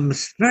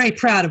 becomes very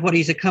proud of what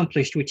he's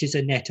accomplished, which is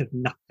a net of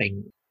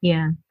nothing.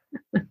 Yeah.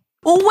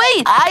 Well,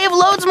 wait, I have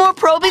loads more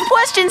probing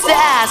questions to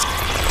ask.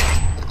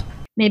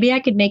 Maybe I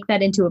could make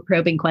that into a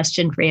probing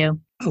question for you.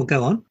 Oh,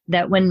 go on.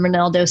 That when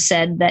Ronaldo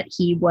said that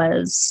he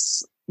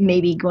was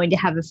maybe going to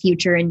have a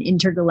future in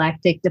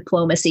intergalactic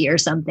diplomacy or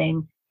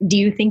something, do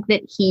you think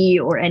that he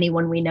or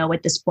anyone we know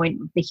at this point,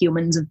 the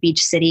humans of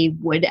Beach City,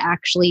 would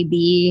actually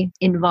be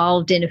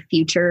involved in a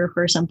future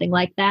for something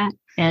like that?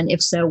 And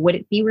if so, would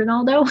it be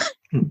Ronaldo?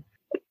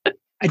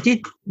 I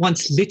did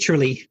once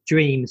literally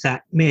dream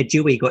that Mayor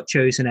Dewey got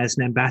chosen as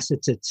an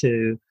ambassador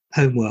to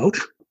Homeworld.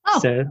 Oh.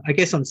 So I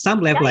guess on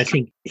some level, I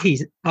think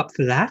he's up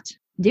for that.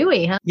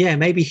 Dewey, huh? Yeah,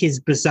 maybe his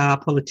bizarre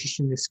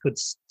politicanness could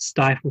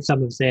stifle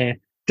some of their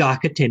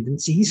darker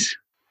tendencies.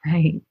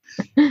 Right.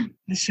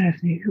 So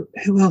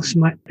who else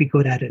might be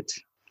good at it?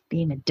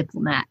 Being a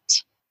diplomat.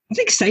 I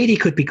think Sadie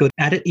could be good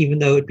at it, even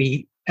though it'd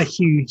be a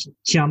huge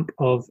jump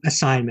of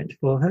assignment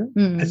for her.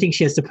 I think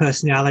she has the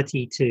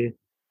personality to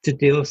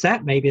deal with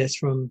that. Maybe that's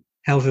from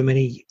however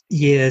many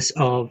years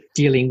of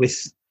dealing with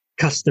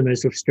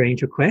customers with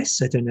strange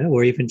requests, I don't know,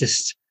 or even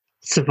just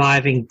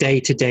surviving day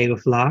to day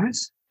with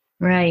Lars.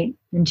 Right.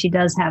 And she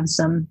does have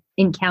some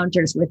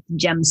encounters with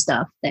gem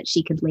stuff that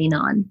she could lean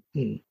on.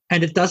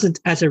 And it doesn't,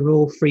 as a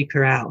rule, freak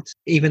her out,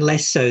 even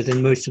less so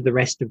than most of the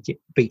rest of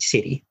Beach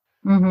City.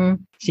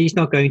 Mm-hmm. She's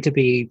not going to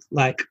be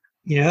like,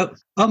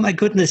 oh my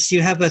goodness,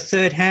 you have a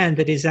third hand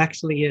that is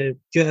actually a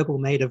gerbil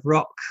made of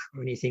rock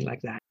or anything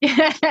like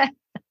that.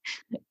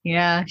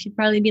 Yeah, she'd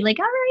probably be like,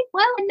 all right,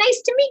 well,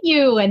 nice to meet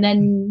you, and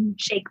then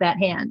shake that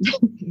hand.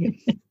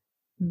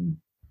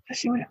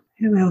 Let's see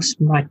who else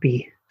might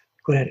be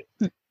good at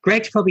it.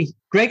 Greg's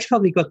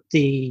probably got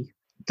the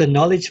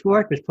knowledge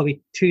for it, but it's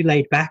probably too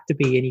laid back to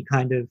be any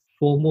kind of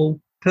formal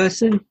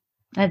person.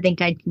 I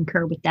think I'd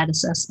concur with that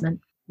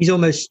assessment. He's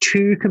almost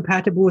too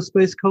compatible with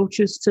both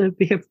cultures to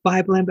be a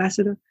Bible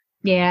ambassador.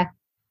 Yeah.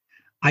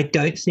 I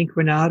don't think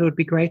Ronaldo would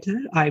be great at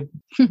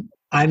it.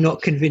 I'm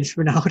not convinced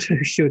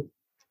Ronaldo should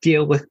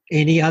deal with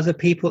any other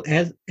people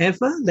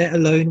ever, let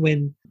alone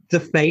when the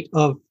fate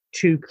of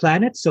 2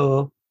 planets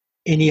or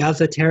any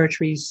other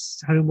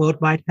territories Homeworld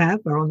might have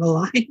are on the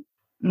line.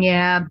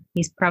 Yeah,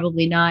 he's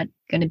probably not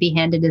going to be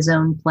handed his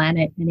own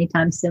planet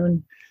anytime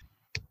soon.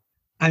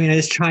 I mean, I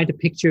was trying to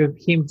picture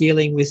him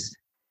dealing with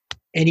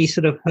any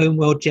sort of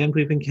Homeworld gem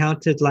we've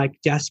encountered like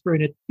Jasper,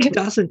 and it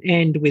doesn't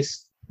end with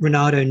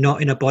Ronaldo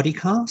not in a body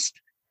cast.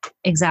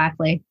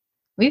 Exactly.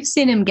 We've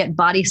seen him get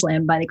body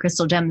slammed by the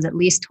crystal gems at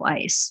least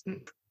twice.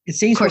 It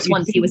seems, of course,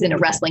 once he was in a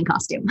wrestling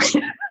costume.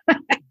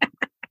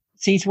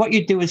 Seems what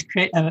you do is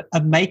create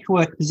a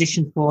make-work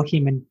position for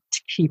him and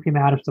to keep him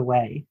out of the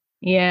way.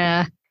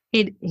 Yeah,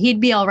 he'd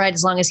be all right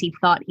as long as he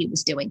thought he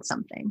was doing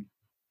something.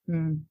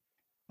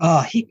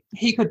 Oh,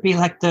 he could be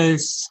like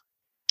those.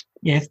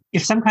 Yeah,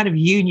 if some kind of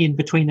union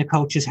between the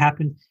cultures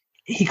happened,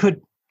 he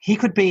could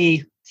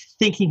be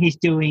thinking he's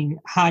doing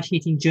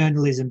hard-hitting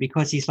journalism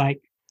because he's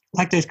like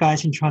those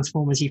guys in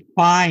Transformers. He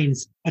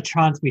finds a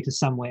transmitter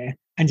somewhere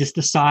and just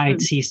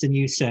decides he's the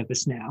news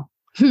service now.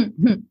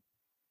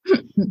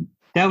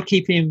 They'll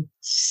keep him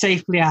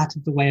safely out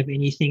of the way of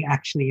anything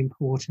actually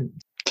important.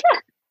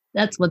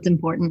 That's what's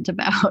important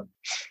about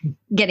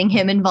getting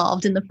him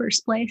involved in the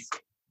first place.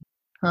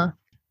 Huh.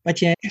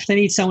 But yeah, if they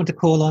need someone to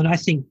call on, I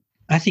think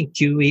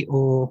Dewey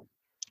or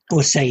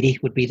Sadie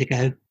would be the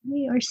go.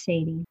 Me or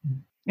Sadie.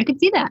 I could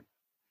see that.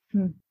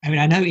 I mean,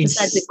 I know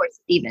besides, of course,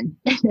 Steven.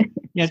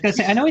 Yeah, I was going to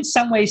say, I know in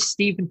some ways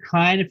Steven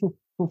kind of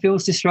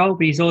fulfills this role,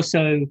 but he's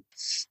also,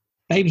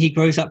 maybe he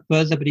grows up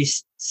further, but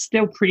he's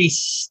still pretty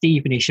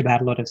Stevenish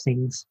about a lot of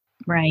things.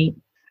 Right.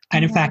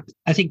 And in fact,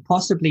 I think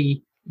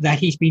possibly that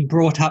he's been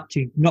brought up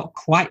to not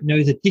quite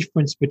know the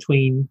difference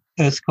between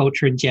Earth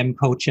culture and gem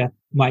culture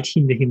might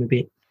hinder him a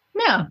bit.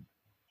 No.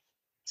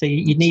 So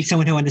you need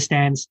someone who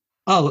understands,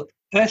 oh,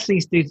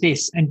 Earthlings do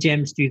this and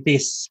gems do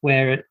this,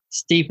 where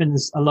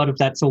Steven's, a lot of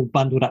that's all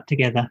bundled up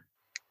together.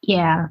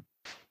 Yeah,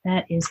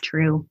 that is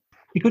true.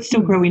 He could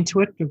still grow into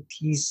it, but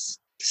he's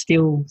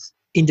still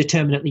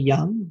indeterminately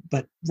young,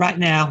 but right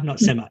now, not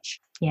so much.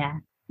 Yeah.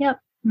 Yep.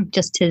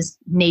 Just his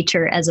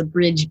nature as a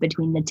bridge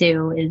between the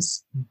two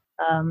is,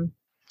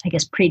 I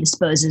guess,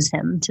 predisposes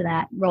him to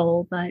that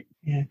role. But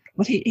yeah,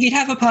 well, he'd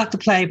have a part to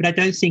play, but I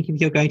don't think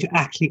if you're going to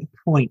actually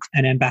appoint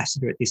an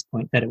ambassador at this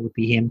point, that it would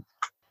be him.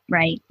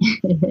 right.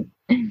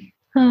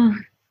 Oh.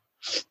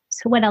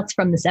 So what else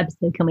from this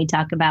episode can we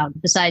talk about?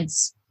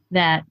 Besides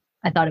that,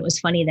 I thought it was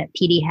funny that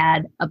Petey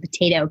had a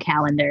potato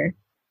calendar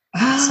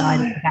outside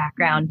in the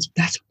background.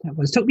 That's what that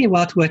was. It took me a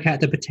while to work out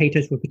the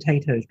potatoes were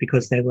potatoes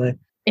because they were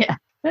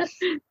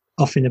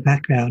off in the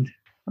background.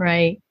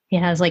 Right. He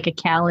has like a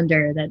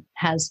calendar that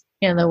has,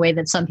 the way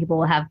that some people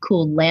will have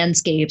cool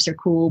landscapes or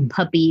cool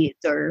puppies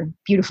or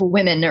beautiful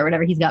women or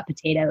whatever. He's got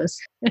potatoes.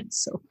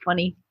 It's so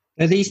funny.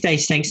 Well, these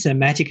days, thanks to the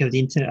magic of the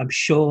internet, I'm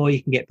sure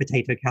you can get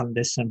potato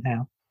calendars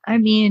somehow. I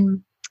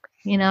mean,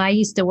 I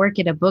used to work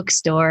at a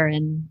bookstore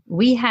and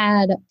we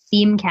had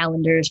theme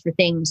calendars for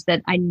things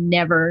that I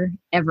never,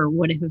 ever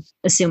would have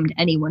assumed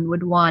anyone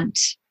would want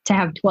to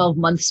have 12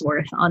 months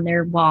worth on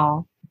their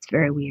wall. It's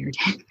very weird.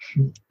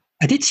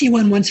 I did see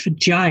one once for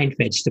giant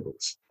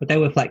vegetables, but they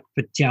were like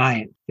for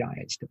giant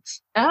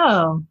vegetables.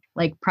 Oh,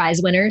 like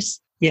prize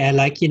winners? Yeah,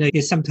 like,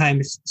 you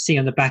sometimes see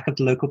on the back of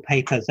the local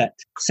paper that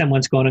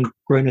someone's gone and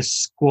grown a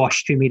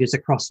squash 2 meters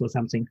across or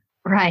something.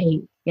 Right.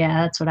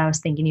 Yeah, that's what I was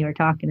thinking you were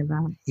talking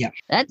about. Yeah.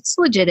 That's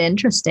legit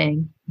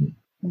interesting.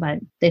 But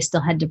they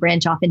still had to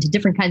branch off into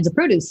different kinds of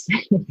produce.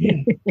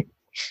 Yeah.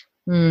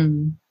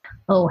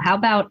 Oh, how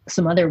about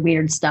some other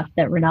weird stuff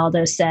that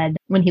Ronaldo said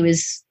when he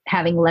was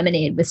having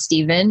lemonade with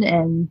Steven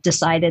and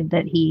decided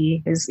that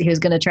he was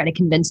going to try to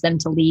convince them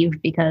to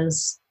leave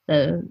because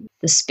the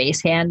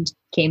space hand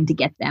came to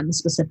get them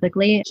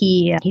specifically.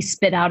 He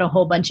spit out a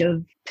whole bunch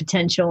of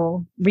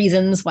potential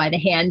reasons why the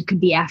hand could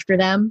be after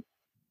them.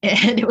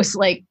 And it was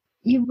like,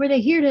 were they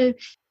here to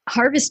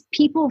harvest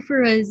people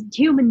for a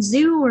human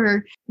zoo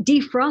or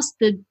defrost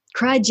the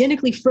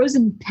cryogenically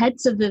frozen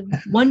pets of the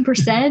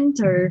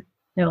 1%? Or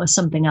there was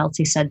something else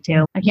he said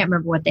too. I can't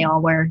remember what they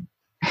all were.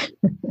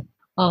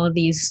 All of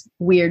these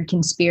weird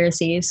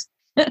conspiracies.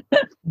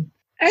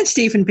 And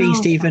Stephen being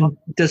Stephen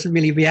doesn't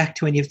really react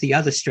to any of the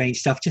other strange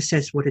stuff, just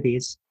says what it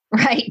is.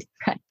 Right.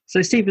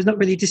 So Stephen's not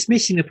really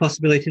dismissing the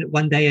possibility that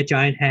one day a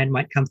giant hand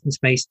might come from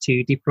space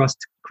to defrost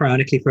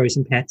cryogenically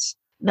frozen pets.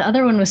 The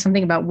other one was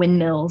something about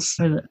windmills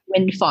or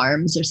wind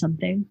farms or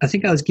something. I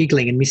think I was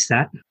giggling and missed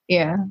that.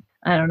 Yeah,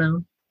 I don't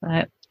know.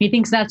 But he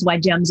thinks that's why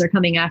gems are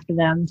coming after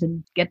them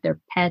to get their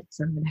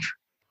pets or whatever.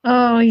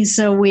 Oh, he's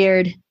so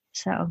weird.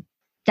 So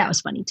that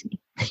was funny to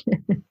me.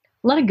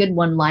 A lot of good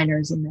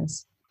one-liners in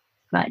this.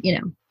 But,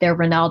 they're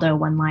Ronaldo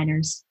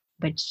one-liners,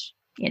 which,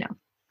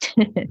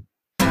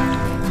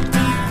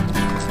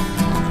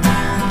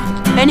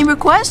 Any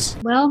requests?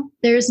 Well,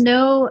 there's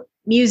no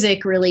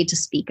music really to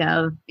speak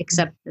of,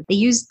 except that they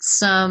used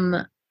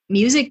some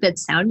music that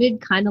sounded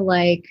kind of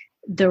like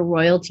the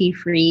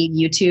royalty-free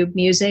YouTube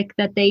music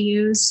that they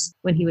use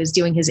when he was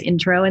doing his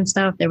intro and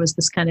stuff. There was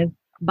this kind of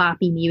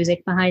boppy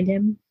music behind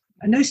him.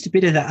 I noticed a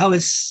bit of that.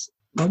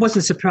 I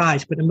wasn't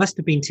surprised, but it must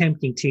have been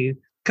tempting to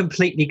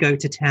completely go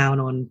to town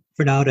on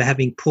Ronaldo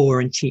having poor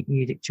and cheap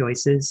music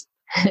choices.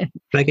 But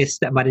I guess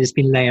that might have just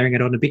been layering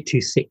it on a bit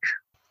too thick.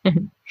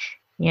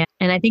 Yeah,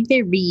 and I think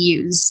they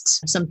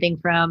reused something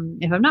from,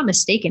 if I'm not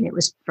mistaken, it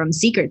was from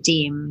Secret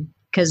Team,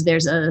 because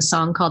there's a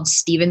song called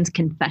Steven's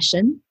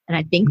Confession, and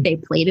I think they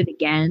played it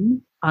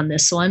again on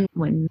this one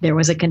when there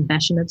was a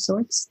confession of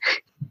sorts.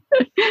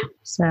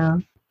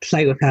 So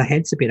play with our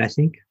heads a bit, I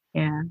think.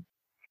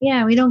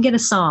 Yeah, we don't get a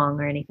song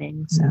or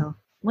anything. So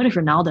what if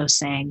Ronaldo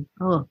sang?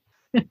 Oh,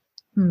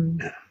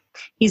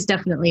 He's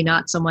definitely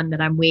not someone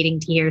that I'm waiting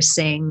to hear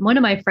sing. One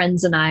of my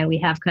friends and I, we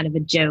have kind of a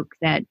joke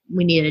that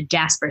we need a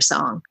Jasper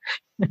song.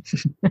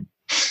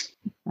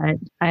 But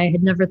I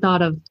had never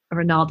thought of a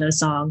Ronaldo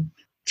song.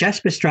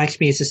 Jasper strikes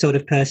me as the sort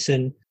of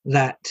person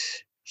that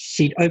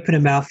she'd open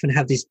her mouth and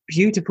have this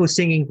beautiful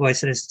singing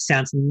voice that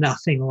sounds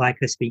nothing like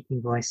her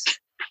speaking voice.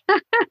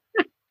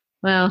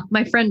 Well,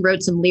 my friend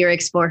wrote some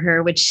lyrics for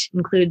her, which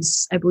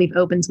includes, I believe,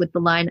 opens with the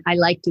line, "I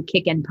like to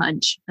kick and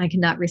punch." I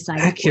cannot recite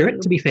it.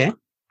 Accurate, to be fair.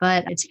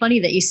 But it's funny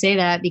that you say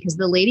that because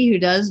the lady who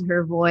does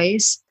her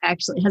voice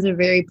actually has a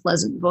very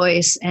pleasant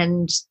voice.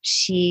 And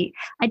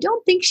I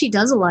don't think she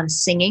does a lot of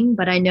singing,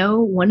 but I know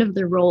one of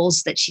the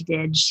roles that she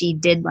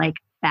did like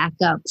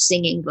backup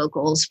singing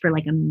vocals for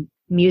like a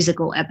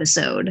musical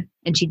episode.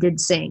 And she did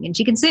sing, and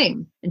she can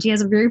sing, and she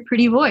has a very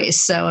pretty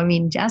voice. So, I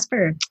mean,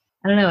 Jasper,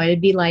 I don't know,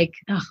 it'd be like,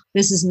 oh,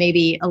 this is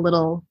maybe a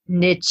little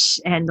niche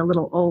and a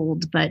little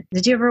old, but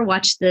did you ever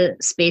watch the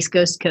Space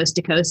Ghost Coast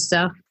to Coast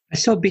stuff? I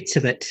saw bits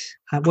of it.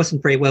 It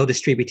wasn't very well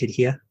distributed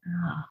here.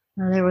 Oh,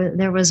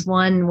 there was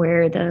one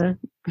where the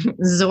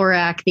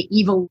Zorak, the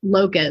evil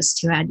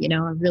locust, who had,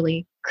 a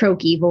really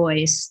croaky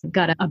voice,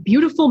 got a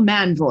beautiful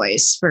man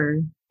voice for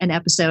an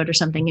episode or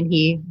something, and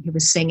he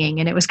was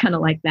singing, and it was kind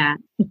of like that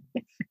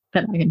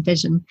that I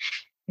envision.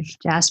 If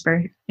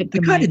Jasper they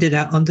kind of did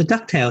that on the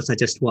DuckTales I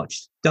just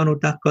watched. Donald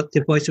Duck got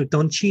the voice of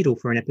Don Cheadle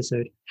for an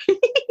episode.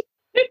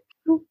 It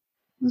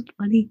was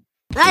funny.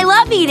 I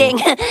love eating.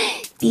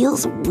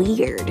 feels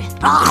weird.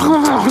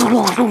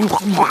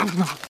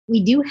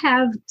 We do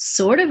have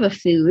sort of a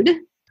food,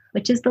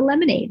 which is the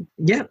lemonade.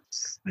 Yep.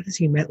 I just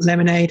think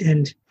lemonade,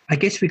 and I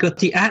guess we got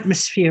the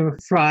atmosphere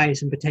of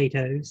fries and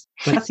potatoes,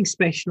 but nothing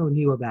special or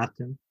new about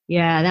them.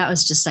 Yeah, that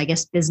was just, I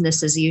guess,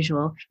 business as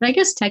usual. And I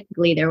guess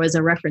technically there was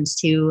a reference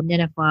to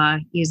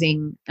Nineveh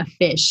using a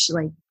fish,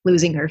 like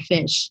losing her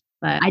fish.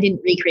 But I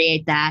didn't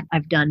recreate that.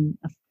 I've done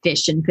a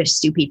fish and fish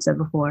stew pizza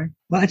before.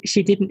 Well,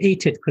 she didn't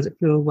eat it because it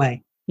flew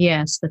away.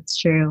 Yes, that's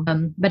true.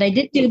 But I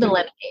did do the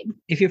lemonade.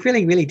 If you're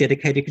feeling really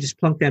dedicated, you could just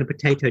plonk down a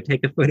potato,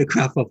 take a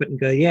photograph of it and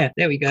go, yeah,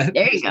 there we go.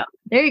 There you go.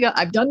 There you go.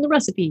 I've done the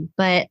recipe.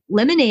 But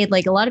lemonade,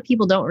 like a lot of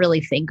people don't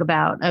really think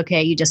about,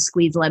 okay, you just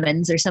squeeze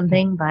lemons or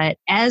something. But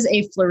as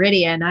a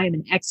Floridian, I'm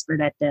an expert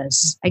at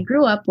this. I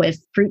grew up with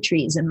fruit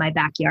trees in my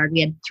backyard.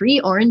 We had 3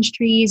 orange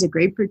trees, a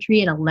grapefruit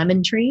tree, and a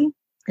lemon tree.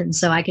 And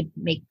so I could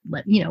make,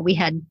 we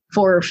had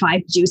 4 or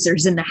 5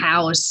 juicers in the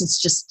house.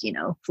 It's just,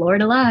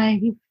 Florida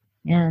life.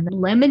 And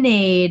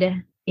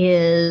lemonade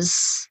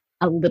is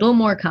a little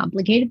more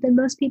complicated than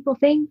most people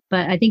think.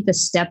 But I think the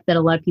step that a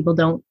lot of people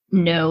don't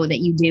know that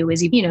you do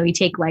is, you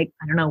take like,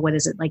 I don't know, what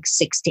is it, like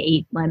 6 to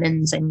 8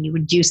 lemons, and you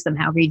would juice them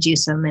however you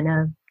juice them in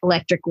a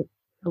electric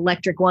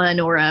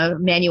one or a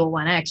manual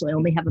one. I actually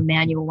only have a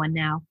manual one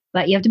now.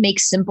 But you have to make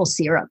simple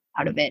syrup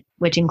out of it,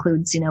 which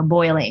includes,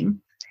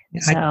 boiling.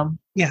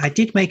 I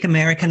did make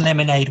American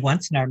lemonade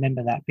once, and I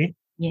remember that bit.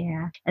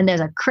 Yeah. And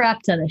there's a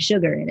crap ton of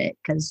sugar in it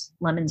because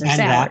lemons are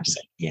sour.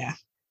 Yeah.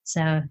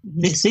 So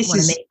this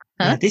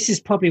is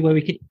probably where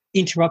we could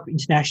interrupt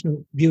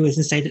international viewers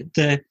and say that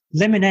the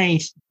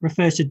lemonade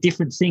refers to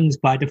different things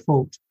by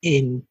default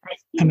in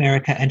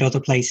America and other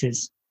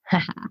places.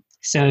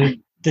 So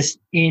this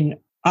in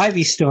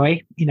Ivy's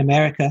story in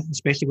America,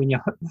 especially when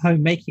you're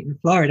home making it in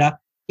Florida,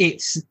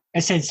 it's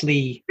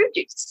essentially fruit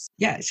juice.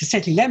 Yeah, it's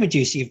essentially lemon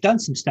juice you've done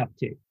some stuff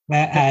to.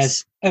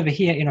 Whereas over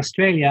here in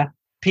Australia,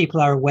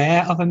 people are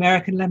aware of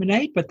American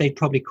lemonade, but they'd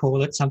probably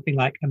call it something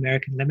like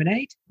American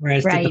lemonade.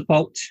 Whereas the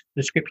default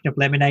description of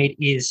lemonade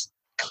is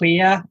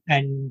clear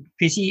and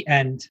fizzy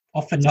and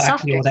often not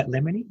actually all that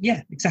lemony.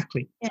 Yeah,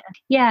 exactly.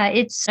 Yeah,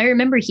 I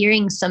remember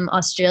hearing some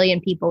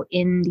Australian people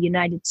in the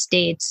United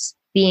States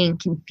being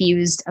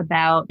confused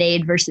about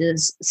lemonade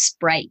versus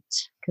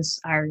Sprite,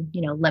 because our,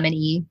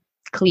 lemony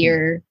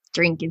clear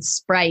drink is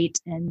Sprite,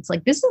 and it's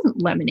like, this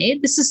isn't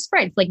lemonade, this is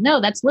Sprite. It's like,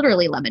 no, that's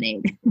literally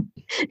lemonade.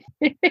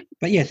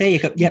 But yeah, there you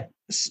go. Yep.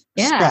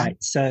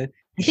 Sprite. So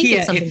I think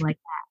it's something like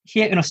that.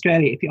 Here in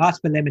Australia, if you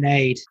ask for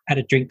lemonade at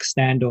a drink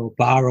stand or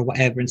bar or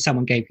whatever, and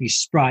someone gave you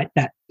Sprite,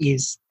 that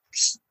is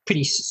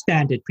pretty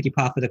standard, pretty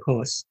par for the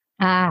course.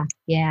 Ah,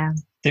 yeah.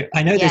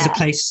 I know there's a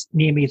place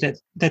near me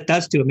that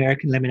does do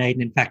American lemonade,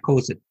 and in fact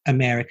calls it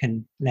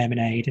American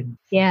lemonade. And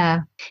yeah,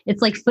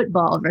 it's like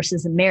football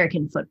versus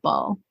American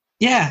football.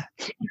 Yeah,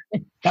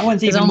 that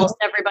one's even almost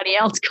everybody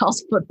else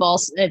calls football.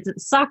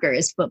 Soccer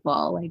is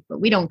football,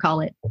 but we don't call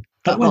it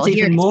football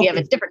here because we have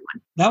a different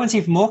one. That one's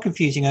even more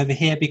confusing over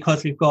here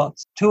because we've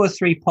got 2 or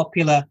 3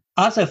 popular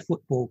other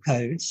football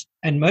codes,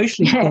 and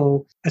mostly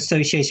call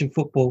association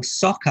football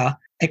soccer,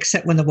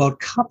 except when the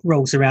World Cup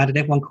rolls around and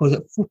everyone calls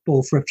it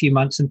football for a few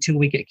months until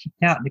we get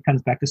kicked out and it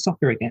comes back to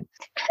soccer again.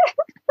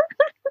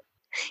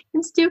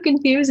 It's too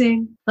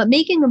confusing. But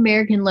making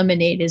American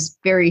lemonade is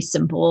very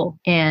simple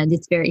and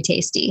it's very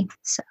tasty.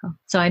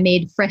 So I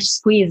made fresh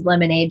squeezed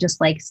lemonade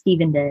just like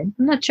Steven did.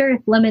 I'm not sure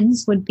if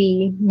lemons would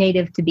be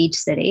native to Beach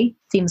City.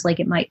 Seems like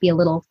it might be a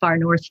little far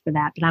north for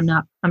that, but I'm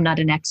not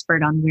an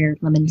expert on where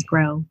lemons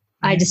grow.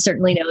 I just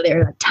certainly know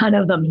there are a ton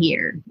of them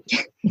here.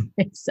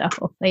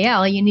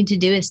 All you need to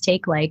do is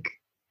take like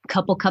a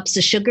couple cups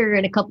of sugar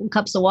and a couple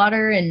cups of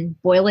water and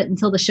boil it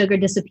until the sugar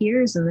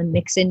disappears, and then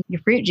mix in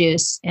your fruit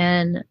juice.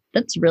 And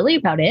that's really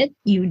about it.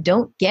 You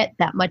don't get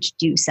that much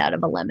juice out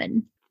of a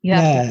lemon. You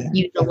have to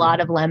use a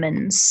lot of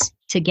lemons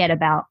to get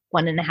about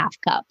 1.5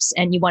 cups.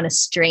 And you want to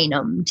strain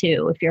them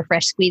too. If you're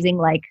fresh squeezing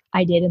like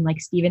I did and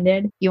like Steven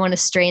did, you want to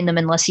strain them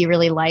unless you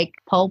really like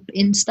pulp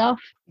in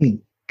stuff.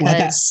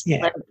 Because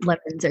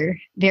lemons are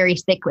very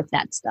thick with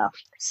that stuff.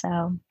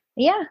 So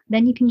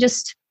then you can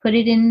just put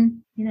it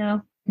in,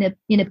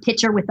 in a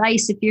pitcher with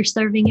ice if you're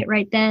serving it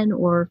right then,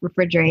 or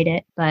refrigerate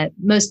it. But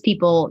most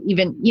people,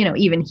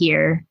 even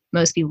here,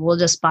 most people will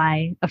just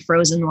buy a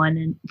frozen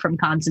one from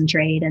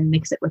concentrate and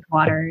mix it with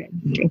water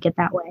and drink it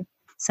that way.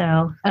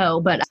 So,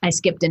 but I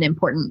skipped an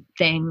important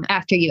thing.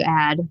 After you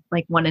add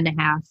like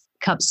 1.5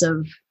 cups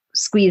of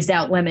squeezed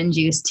out lemon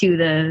juice to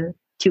the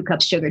 2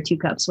 cups sugar, 2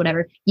 cups,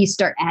 whatever, you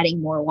start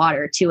adding more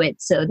water to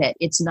it so that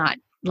it's not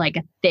like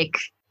a thick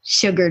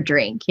sugar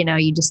drink.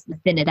 You just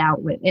thin it out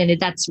and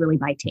that's really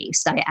by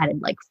taste. I added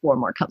like 4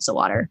 more cups of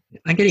water.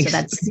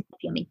 That's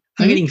yummy.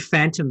 I'm getting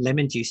phantom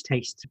lemon juice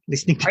taste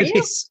listening to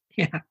this.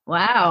 Yeah.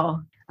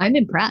 Wow. I'm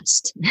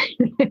impressed.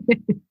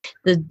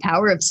 The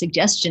power of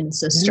suggestion is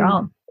so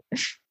strong.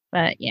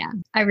 But yeah,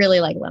 I really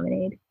like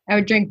lemonade. I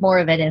would drink more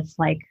of it if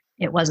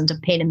it wasn't a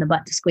pain in the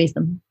butt to squeeze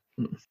them.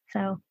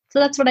 So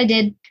that's what I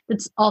did.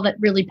 That's all that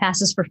really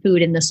passes for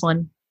food in this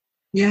one.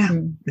 Yeah,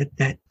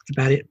 that's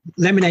about it.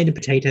 Lemonade and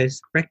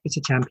potatoes, breakfast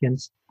of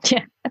champions.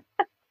 Yeah.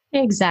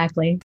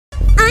 Exactly.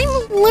 I'm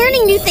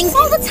learning new things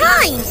all the time.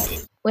 I'm learning new things all the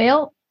time.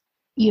 Well,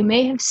 you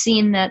may have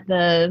seen that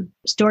the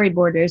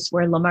storyboarders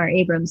were Lamar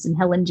Abrams and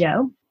Helen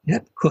Joe.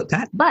 Yep, caught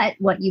that. But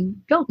what you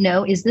don't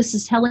know is this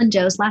is Helen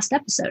Joe's last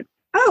episode.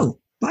 Oh,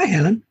 bye,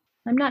 Helen.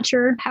 I'm not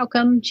sure how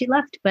come she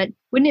left, but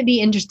wouldn't it be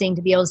interesting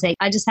to be able to say,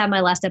 I just had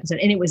my last episode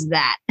and it was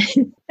that.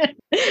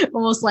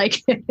 Almost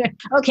like,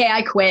 okay,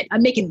 I quit.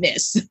 I'm making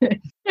this.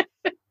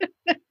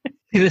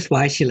 That's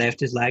why she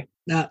left, is like,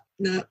 no,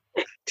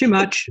 too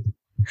much.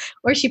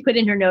 Or she put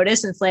in her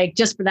notice and it's like,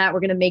 just for that,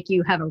 we're going to make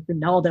you have a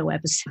Ronaldo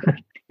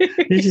episode.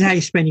 This is how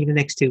you're spending the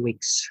next 2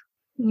 weeks.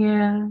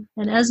 Yeah.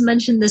 And as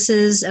mentioned, this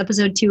is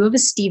episode 2 of a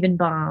Stephen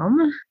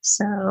Bomb.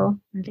 So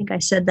I think I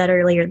said that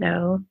earlier,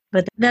 though.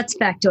 But that's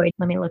factoid.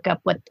 Let me look up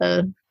what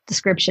the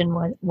description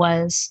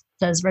was.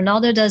 It says,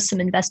 Ronaldo does some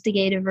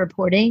investigative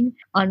reporting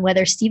on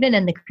whether Stephen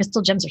and the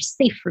crystal gems are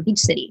safe for Beach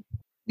City.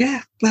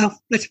 Yeah, well,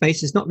 let's face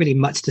it, there's not really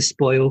much to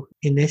spoil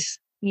in this.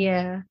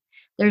 Yeah,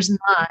 there's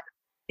not.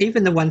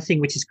 Even the one thing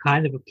which is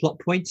kind of a plot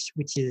point,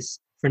 which is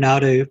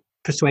Ronaldo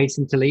persuades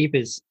him to leave,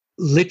 is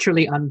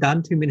literally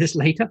undone 2 minutes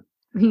later.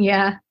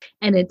 Yeah,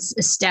 and it's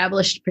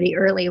established pretty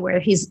early where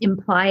he's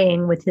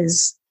implying with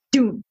his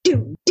doom,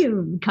 doom,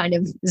 doom kind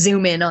of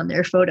zoom in on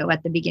their photo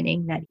at the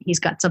beginning that he's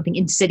got something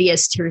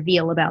insidious to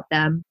reveal about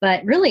them.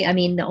 But really, I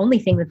mean, the only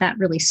thing that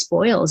really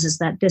spoils is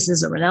that this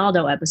is a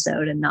Ronaldo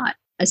episode and not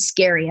a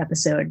scary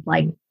episode.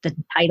 Like the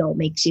title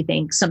makes you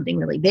think something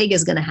really big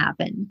is going to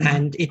happen.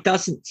 And it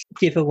doesn't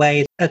give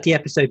away that the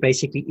episode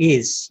basically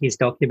is his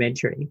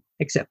documentary,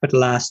 except for the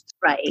last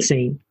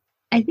scene.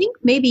 I think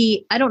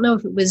maybe, I don't know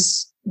if it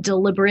was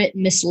deliberate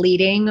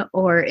misleading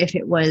or if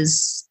it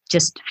was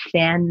just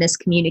fan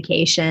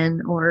miscommunication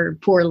or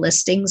poor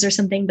listings or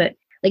something, but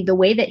like the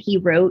way that he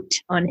wrote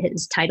on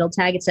his title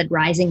tag, it said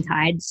Rising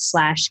Tides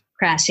 /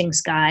 Crashing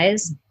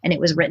Skies. And it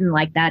was written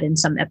like that in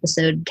some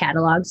episode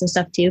catalogs and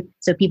stuff too.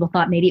 So people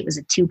thought maybe it was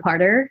a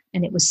 2-parter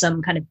and it was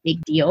some kind of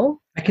big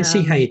deal. I can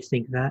see how you'd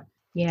think that.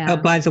 Yeah. Oh,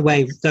 by the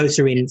way, those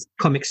are in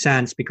Comic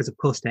Sans because of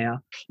course they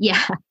are.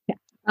 Yeah.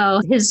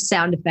 Oh, his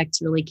sound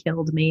effects really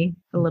killed me.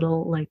 The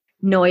little like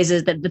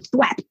noises, the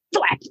thwap,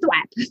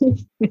 thwap,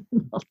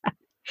 thwap.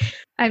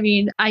 I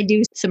mean, I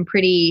do some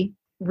pretty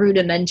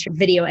rudimentary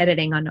video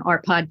editing on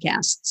our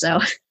podcast, so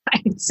I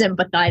can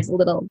sympathize a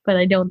little, but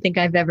I don't think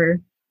I've ever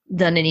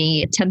done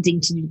any attempting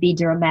to be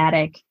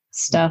dramatic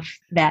stuff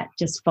that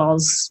just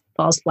falls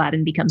flat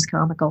and becomes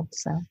comical.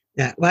 So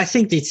yeah, well, I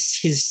think it's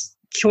his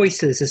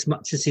choices as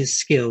much as his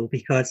skill,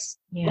 because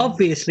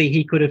obviously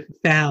he could have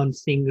found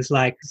things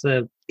like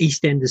the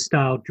EastEnders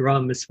style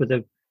drums for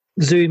the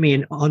zoom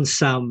in on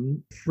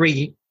some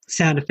free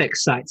sound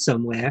effects site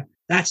somewhere.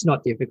 That's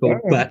not difficult,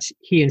 but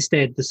he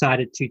instead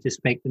decided to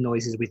just make the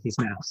noises with his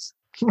mouth.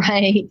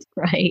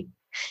 Right.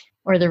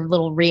 Or the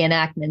little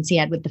reenactments he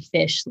had with the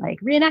fish, like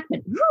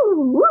reenactment,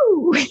 woo,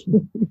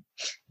 woo.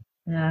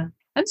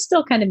 I'm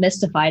still kind of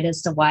mystified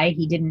as to why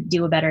he didn't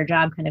do a better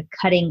job kind of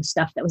cutting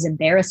stuff that was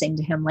embarrassing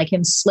to him, like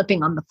him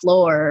slipping on the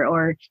floor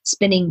or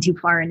spinning too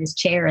far in his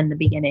chair in the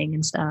beginning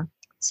and stuff.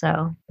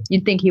 So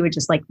you'd think he would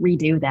just like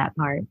redo that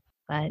part.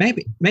 But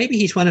maybe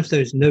he's one of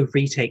those no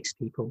retakes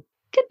people.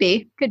 Could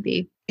be.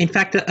 In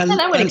fact,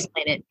 that would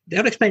explain it. That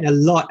would explain a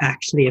lot,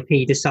 actually, if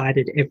he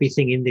decided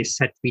everything in this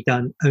had to be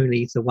done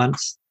only the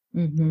once.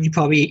 Mm-hmm. He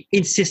probably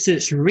insisted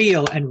it's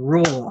real and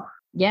raw.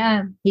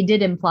 Yeah, he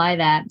did imply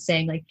that,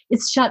 saying like,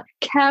 it's shot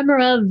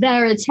camera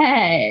verite.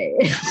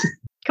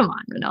 Come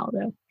on,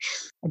 Ronaldo.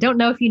 I don't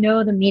know if you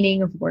know the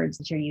meaning of words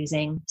that you're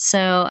using.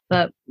 So,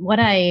 but what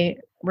I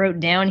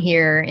wrote down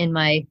here in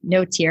my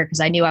notes here,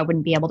 because I knew I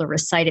wouldn't be able to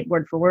recite it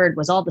word for word,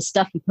 was all the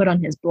stuff he put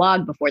on his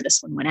blog before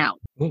this one went out.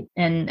 Ooh.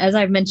 And as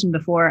I've mentioned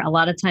before, a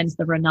lot of times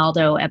the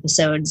Ronaldo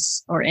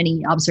episodes or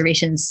any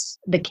observations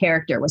the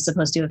character was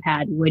supposed to have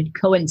had would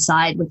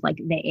coincide with like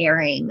the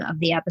airing of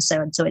the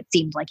episode. So it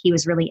seemed like he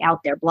was really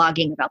out there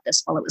blogging about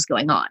this while it was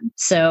going on.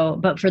 So,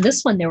 but for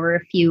this one, there were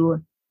a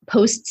few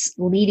posts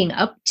leading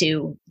up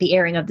to the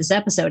airing of this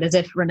episode as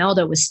if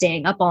Ronaldo was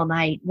staying up all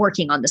night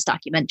working on this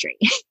documentary.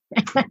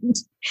 And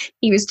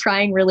he was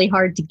trying really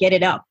hard to get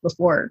it up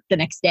before the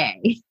next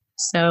day.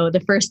 So the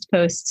first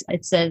post,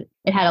 it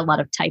had a lot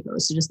of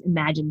typos. So just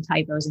imagine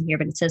typos in here,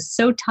 but it says,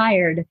 so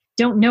tired.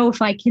 Don't know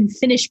if I can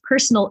finish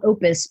personal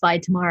opus by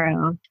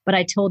tomorrow, but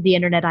I told the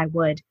internet I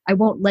would. I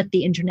won't let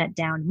the internet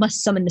down.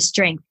 Must summon the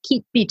strength.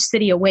 Keep Beach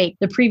City awake.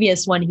 The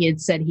previous one, he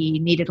had said he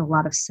needed a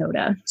lot of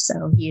soda.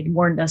 So he had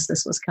warned us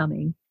this was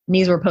coming. And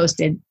these were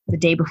posted the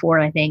day before,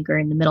 I think, or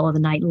in the middle of the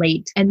night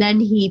late. And then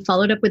he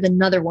followed up with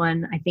another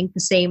one, I think the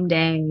same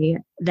day,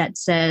 that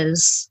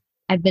says,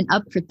 I've been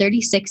up for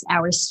 36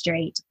 hours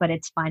straight, but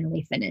it's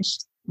finally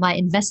finished. My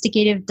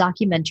investigative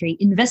documentary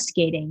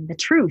investigating the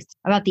truth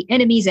about the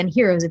enemies and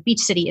heroes of Beach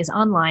City is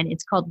online.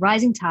 It's called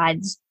Rising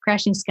Tides,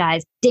 Crashing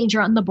Skies,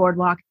 Danger on the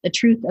Boardwalk, The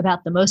Truth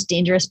About the Most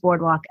Dangerous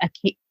Boardwalk, a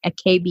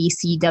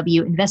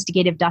KBCW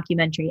investigative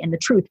documentary, and the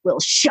truth will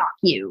shock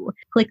you.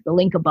 Click the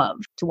link above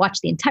to watch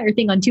the entire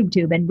thing on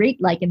TubeTube and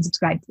rate, like, and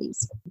subscribe,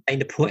 please.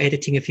 And the poor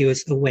editing if he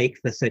was awake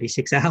for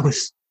 36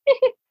 hours.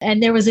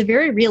 And there was a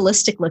very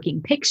realistic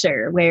looking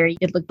picture where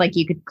it looked like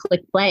you could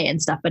click play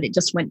and stuff, but it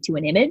just went to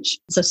an image.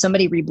 So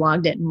somebody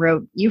reblogged it and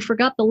wrote, "You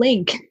forgot the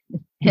link."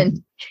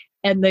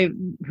 And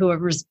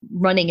whoever's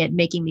running it,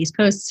 making these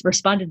posts,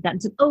 responded to that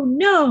and said, "Oh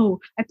no,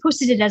 I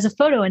posted it as a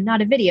photo and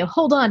not a video.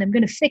 Hold on, I'm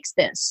going to fix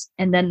this."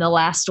 And then the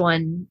last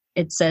one,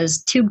 it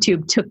says,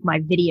 "TubeTube took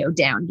my video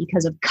down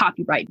because of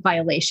copyright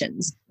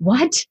violations."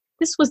 What?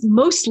 This was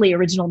mostly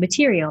original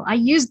material. I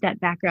used that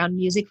background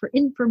music for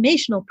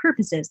informational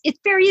purposes. It's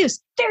fair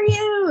use. Fair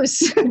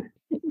use.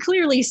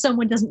 Clearly,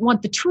 someone doesn't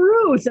want the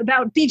truth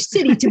about Beach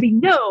City to be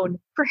known.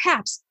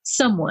 Perhaps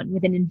someone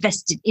with an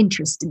invested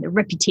interest in the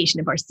reputation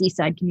of our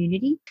seaside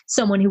community.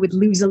 Someone who would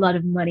lose a lot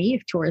of money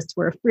if tourists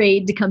were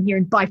afraid to come here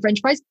and buy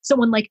French fries.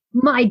 Someone like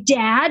my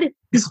dad.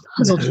 This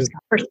puzzle just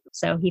got personal.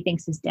 So he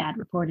thinks his dad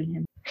reported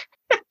him.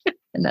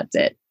 And that's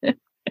it.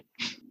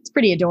 It's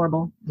pretty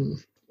adorable.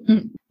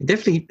 It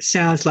definitely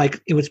sounds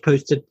like it was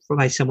posted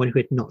by someone who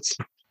had not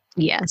slept.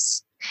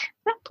 Yes.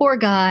 That poor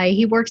guy.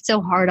 He worked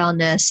so hard on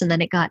this and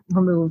then it got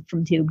removed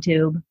from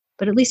TubeTube.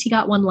 But at least he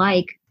got one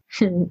like.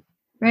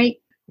 Right?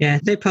 Yeah,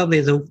 they're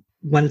probably the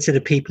one set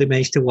of people who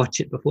managed to watch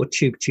it before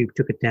TubeTube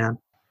took it down.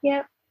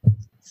 Yep.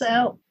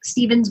 So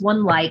Steven's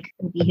one like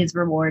will be his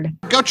reward.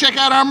 Go check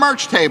out our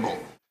merch table.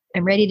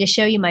 I'm ready to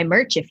show you my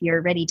merch if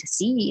you're ready to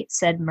see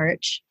said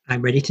merch.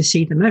 I'm ready to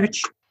see the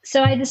merch.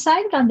 So I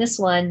decided on this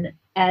one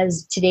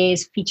as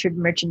today's featured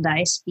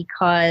merchandise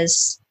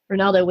because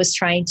Ronaldo was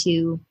trying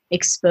to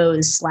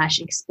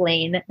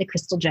expose/explain the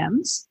crystal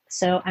gems.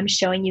 So I'm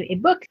showing you a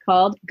book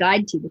called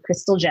Guide to the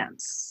Crystal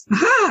Gems.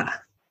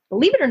 Aha!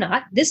 Believe it or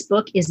not, this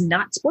book is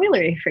not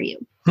spoilery for you.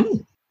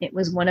 It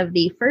was one of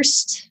the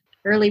first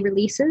early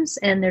releases,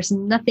 and there's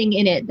nothing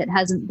in it that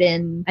hasn't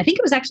been, I think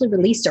it was actually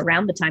released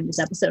around the time this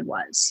episode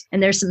was.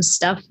 And there's some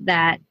stuff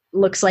that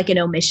looks like an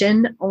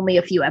omission only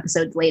a few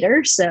episodes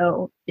later.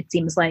 So it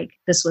seems like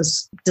this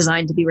was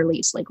designed to be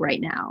released like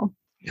right now.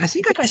 I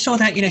think I saw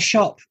that in a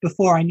shop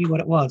before I knew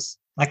what it was.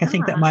 Like, I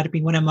think that might have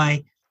been one of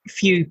my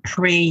few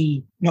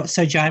Not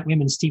So Giant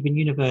Women Steven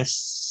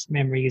Universe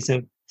memories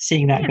of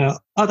seeing that go,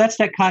 oh, that's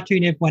that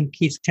cartoon everyone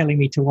keeps telling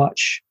me to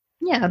watch.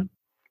 Yeah.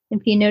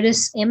 If you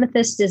notice,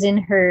 Amethyst is in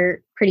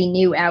her pretty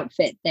new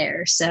outfit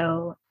there.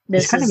 So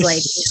this it's kind is of a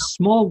like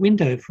small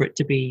window for it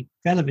to be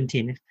relevant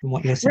in, from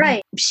what you're saying.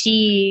 right.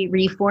 She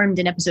reformed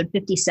in episode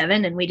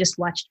 57 and we just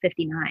watched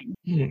 59.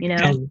 You know,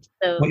 and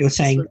so what you're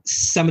saying,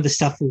 some of the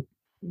stuff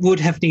would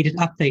have needed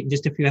update in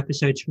just a few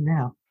episodes from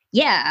now.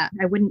 Yeah,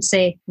 I wouldn't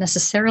say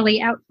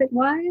necessarily outfit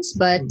wise,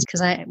 but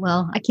because I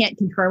can't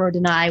confirm or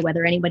deny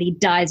whether anybody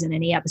dies in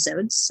any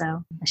episodes, so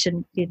I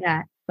shouldn't do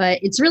that. But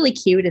it's really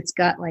cute. It's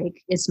got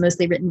it's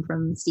mostly written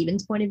from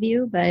Steven's point of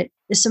view, but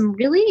there's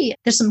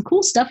some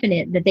cool stuff in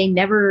it that they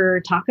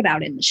never talk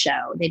about in the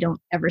show. They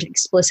don't ever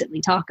explicitly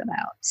talk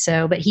about.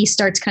 So, but he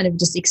starts kind of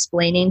just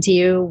explaining to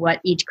you what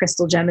each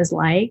crystal gem is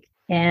like.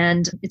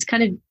 And it's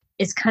kind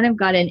of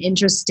got an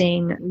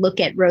interesting look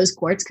at Rose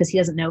Quartz because he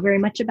doesn't know very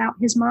much about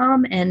his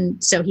mom.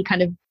 And so he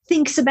kind of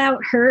thinks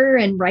about her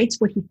and writes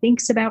what he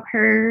thinks about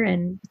her.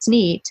 And it's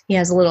neat. He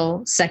has a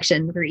little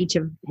section for each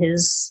of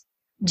his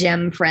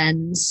gem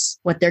friends,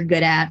 what they're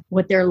good at,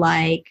 what they're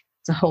like.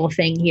 It's a whole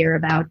thing here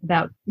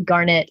about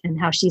Garnet and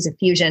how she's a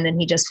fusion.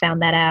 And he just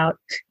found that out.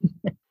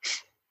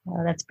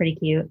 Oh, that's pretty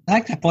cute. I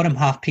like that bottom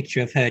half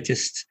picture of her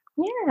just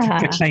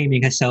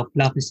proclaiming herself,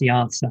 love is the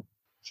answer.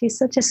 She's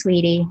such a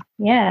sweetie.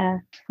 Yeah.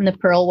 And the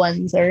Pearl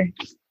ones are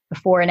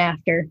before and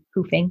after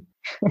poofing.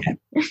 Yeah.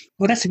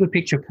 Well, that's a good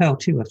picture of Pearl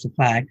too, of the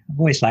flag. I've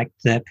always liked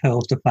the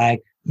Pearl to flag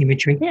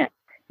imagery. Yeah.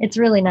 It's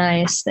really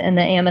nice. And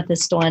the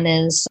Amethyst one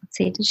is, let's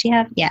see, did she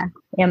have? Yeah.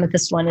 The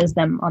Amethyst one is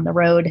them on the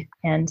road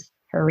and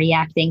her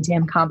reacting to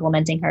him,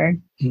 complimenting her.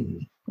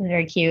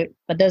 Very cute.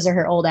 But those are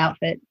her old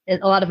outfit. A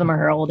lot of them are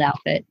her old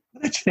outfit.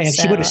 Well, that's fair.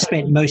 So, she would have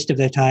spent most of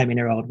their time in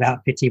her old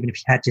outfits, even if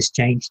she had just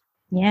changed.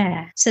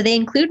 Yeah. So they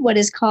include what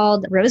is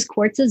called Rose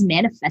Quartz's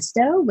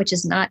manifesto, which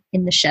is not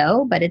in the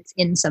show, but it's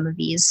in some of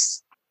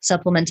these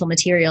supplemental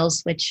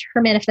materials, which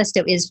her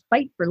manifesto is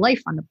fight for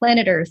life on the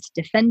planet Earth,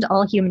 defend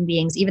all human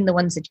beings, even the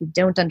ones that you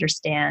don't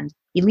understand,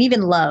 believe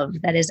in love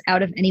that is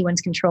out of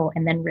anyone's control,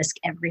 and then risk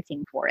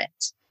everything for it.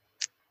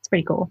 It's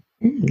pretty cool.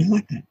 I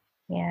like that.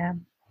 Yeah.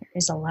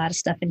 There's a lot of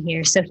stuff in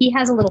here. So he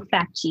has a little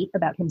fact sheet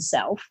about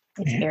himself.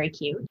 It's very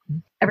cute.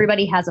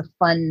 Everybody has a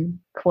fun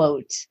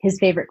quote. His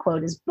favorite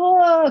quote is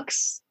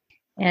books.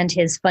 And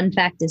his fun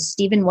fact is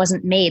Steven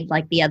wasn't made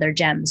like the other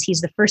gems.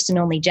 He's the first and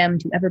only gem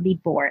to ever be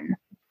born.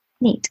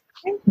 Neat.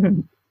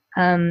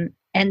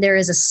 And there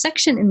is a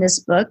section in this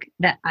book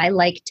that I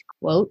like to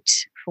quote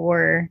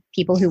for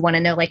people who want to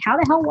know, like, how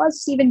the hell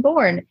was Steven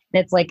born? And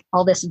it's like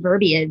all this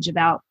verbiage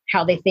about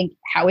how they think,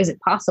 how is it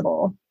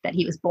possible that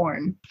he was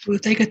born? Well,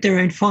 they got their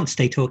own fonts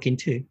they talk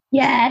into.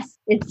 Yes,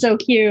 it's so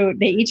cute.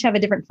 They each have a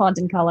different font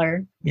and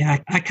color. Yeah,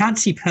 I can't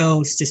see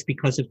Pearl's just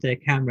because of the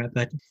camera,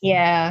 but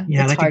yeah,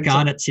 like a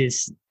Garnet's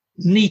is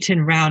neat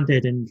and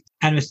rounded, and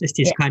Amethyst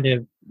is kind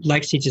of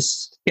like she's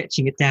just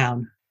sketching it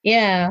down.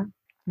 Yeah.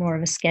 more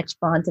of a sketch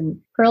font. And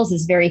Pearl's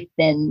is very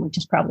thin, which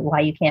is probably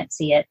why you can't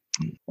see it.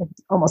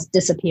 It's almost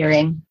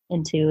disappearing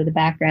into the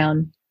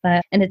background.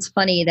 And it's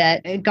funny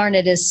that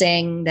Garnet is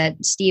saying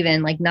that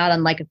Stephen, like not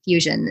unlike a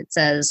fusion, it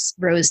says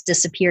Rose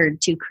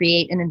disappeared to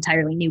create an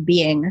entirely new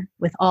being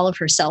with all of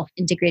herself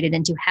integrated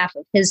into half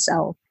of his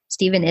self.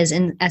 Stephen is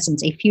in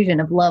essence a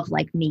fusion of love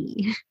like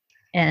me.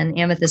 And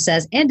Amethyst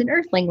says, and an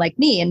earthling like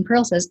me. And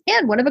Pearl says,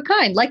 and one of a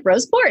kind, like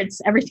Rose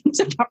Quartz. Everything's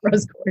about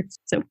Rose Quartz.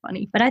 So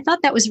funny. But I thought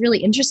that was really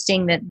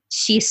interesting that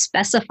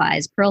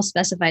Pearl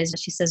specifies,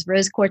 she says,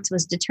 Rose Quartz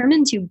was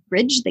determined to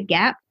bridge the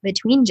gap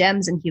between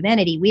gems and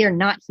humanity. We are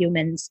not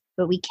humans,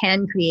 but we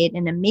can create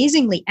an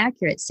amazingly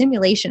accurate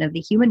simulation of the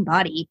human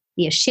body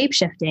via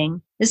shapeshifting.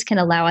 This can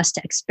allow us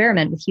to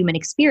experiment with human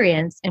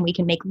experience, and we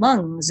can make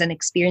lungs and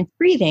experience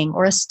breathing,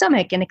 or a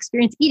stomach and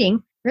experience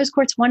eating. Rose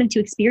Quartz wanted to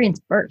experience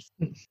birth.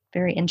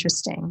 Very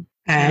interesting.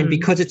 And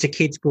because it's a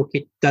kid's book,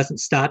 it doesn't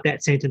start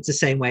that sentence the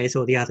same way as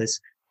all the others.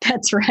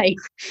 That's right.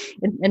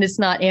 And it's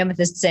not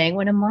Amethyst saying,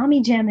 when a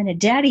mommy gem and a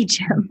daddy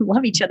gem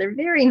love each other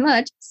very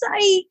much,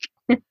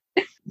 psych.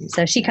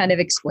 So she kind of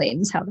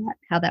explains how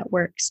that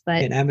works.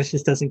 But and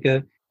Amethyst doesn't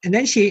go. And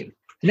then she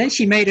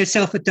made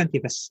herself don't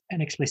give us an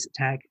explicit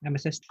tag,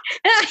 Amethyst.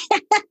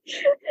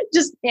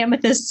 Just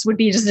Amethyst would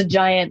be just a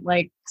giant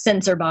like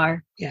censor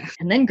bar. Yeah.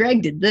 And then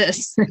Greg did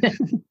this.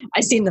 I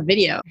seen the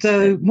video.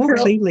 So more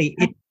clearly,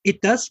 it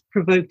does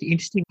provoke the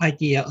interesting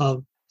idea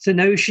of the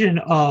notion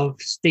of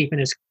Stephen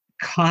as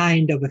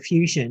kind of a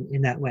fusion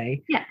in that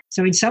way. Yeah.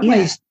 So in some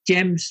ways,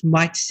 gems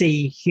might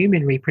see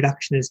human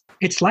reproduction as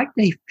it's like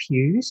they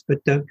fuse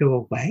but don't go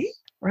away.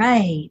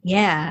 Right.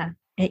 Yeah.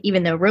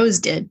 Even though Rose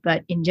did,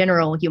 but in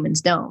general,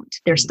 humans don't.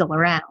 They're still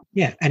around.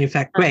 Yeah. And in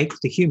fact, Greg,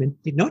 the human,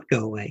 did not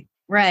go away.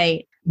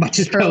 Right. Much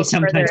as Pearl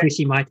sometimes wish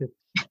he might have.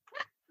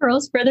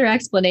 Pearl's further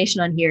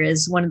explanation on here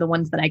is one of the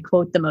ones that I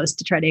quote the most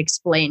to try to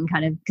explain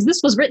kind of, because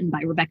this was written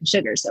by Rebecca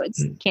Sugar, so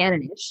it's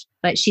canonish.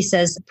 But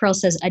Pearl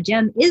says, a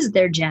gem is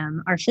their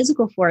gem. Our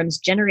physical forms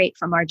generate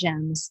from our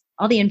gems.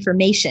 All the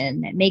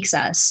information that makes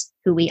us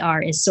who we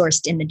are is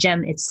sourced in the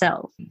gem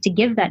itself. To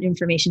give that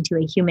information to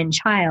a human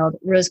child,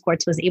 Rose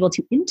Quartz was able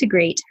to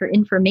integrate her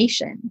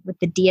information with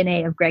the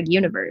DNA of Greg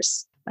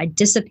Universe by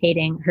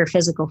dissipating her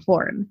physical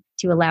form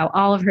to allow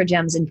all of her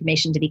gems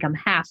information to become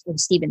half of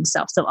Stephen's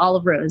self. So all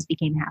of Rose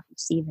became half of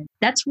Stephen.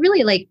 That's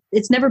really like,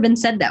 it's never been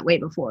said that way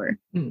before.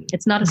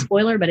 It's not a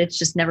spoiler, but it's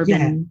just never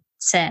been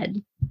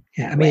said.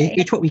 Yeah, I mean,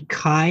 it's what we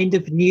kind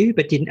of knew,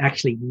 but didn't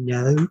actually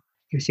know.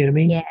 You see what I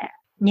mean? Yeah.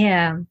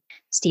 Yeah.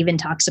 Stephen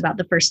talks about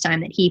the first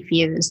time that he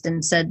fused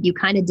and said, you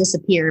kind of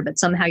disappear, but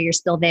somehow you're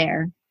still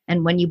there.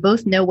 And when you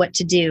both know what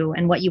to do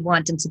and what you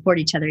want and support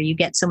each other, you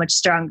get so much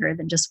stronger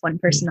than just one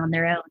person on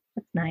their own.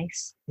 That's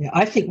nice. Yeah,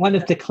 I think one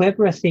of the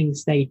cleverer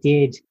things they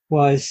did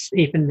was,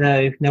 even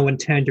though no one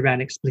turned around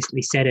and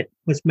explicitly said it,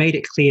 was made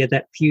it clear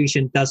that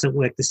fusion doesn't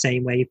work the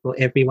same way for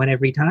everyone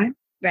every time.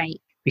 Right.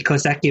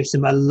 Because that gives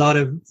them a lot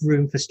of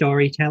room for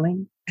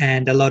storytelling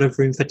and a lot of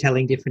room for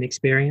telling different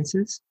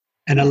experiences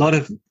and a lot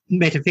of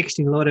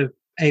metafixing, a lot of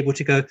able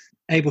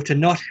to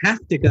not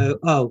have to go,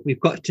 oh, we've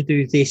got to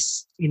do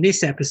this in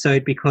this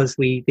episode because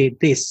we did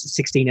this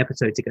 16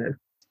 episodes ago.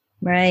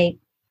 Right.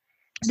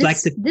 It's like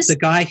the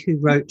guy who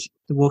wrote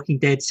The Walking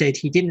Dead said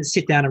he didn't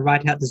sit down and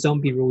write out the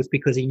zombie rules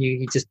because he knew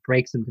he'd just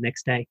break them the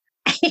next day.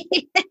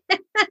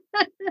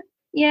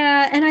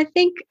 Yeah, and I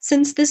think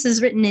since this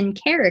is written in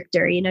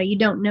character, you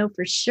don't know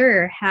for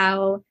sure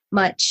how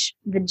much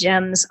the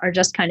gems are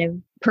just kind of,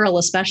 Pearl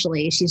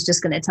especially, she's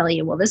just going to tell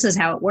you, well, this is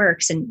how it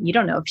works, and you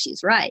don't know if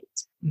she's right.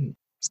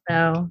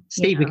 So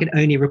Stephen can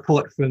only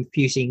report from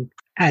fusing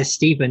as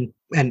Stephen,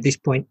 and at this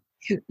point,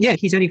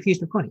 he's only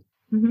fused with Connie.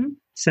 Mm-hmm.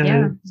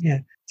 So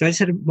so I just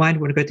had a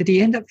mind want to go, did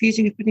he end up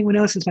fusing with anyone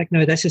else? It's like,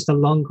 no, that's just a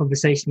long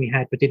conversation we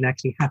had but didn't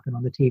actually happen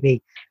on the TV.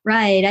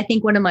 Right. I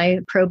think one of my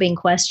probing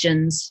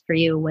questions for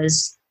you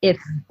was, if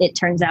it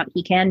turns out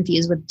he can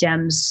fuse with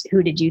gems,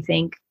 who did you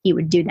think he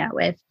would do that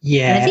with?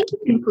 Yeah. And I think you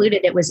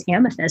concluded it was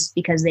Amethyst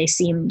because they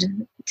seemed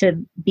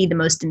to be the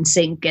most in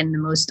sync and the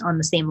most on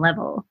the same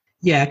level.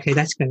 Yeah, okay,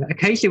 that's good.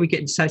 Occasionally we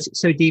get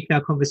so deep in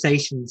our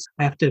conversations,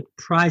 I have to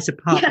prize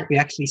apart what we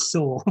actually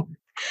saw.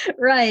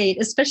 Right.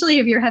 Especially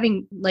if you're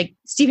having like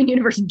Steven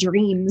Universe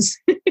dreams.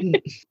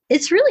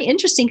 It's really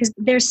interesting because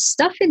there's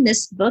stuff in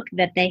this book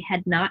that they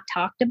had not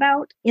talked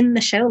about in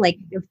the show, like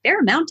a fair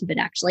amount of it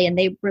actually, and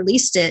they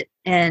released it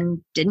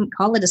and didn't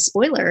call it a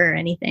spoiler or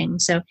anything.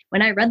 So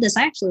when I read this,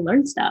 I actually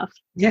learned stuff.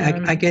 Yeah,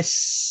 I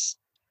guess,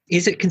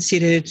 is it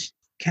considered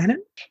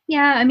canon?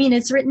 Yeah, I mean,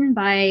 it's written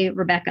by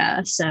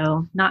Rebecca,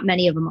 so not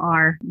many of them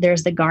are.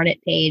 There's the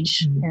Garnet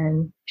page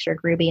and sure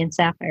Ruby and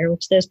Sapphire,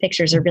 which those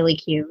pictures are really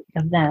cute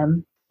of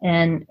them.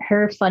 And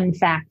her fun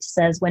fact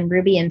says, when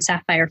Ruby and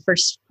Sapphire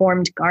first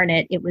formed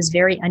Garnet, it was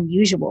very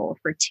unusual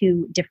for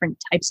two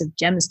different types of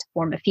gems to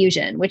form a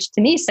fusion, which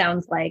to me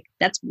sounds like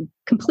that's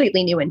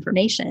completely new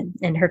information.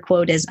 And her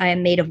quote is, I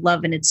am made of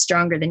love and it's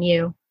stronger than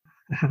you.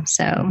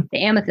 So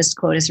the Amethyst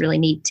quote is really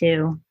neat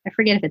too. I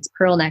forget if it's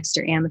Pearl next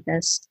or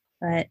Amethyst.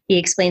 But he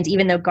explains,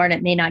 even though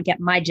Garnet may not get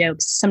my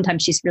jokes,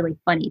 sometimes she's really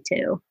funny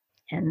too.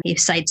 And he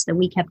cites the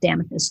 "we kept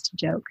amethyst"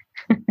 joke.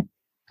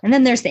 And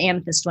then there's the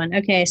amethyst one.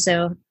 Okay,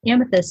 so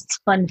amethyst's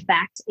fun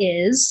fact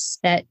is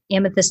that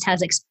amethyst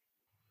has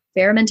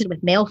experimented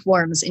with male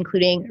forms,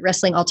 including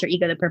wrestling alter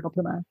ego, the purple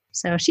puma.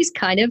 So she's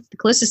kind of the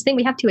closest thing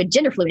we have to a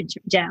gender fluid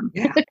gem.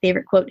 Yeah.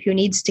 Favorite quote, "Who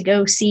needs to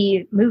go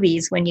see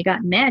movies when you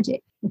got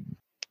magic?"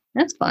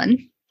 That's fun.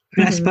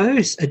 And I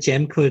suppose a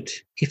gem could,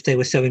 if they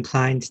were so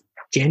inclined,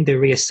 gender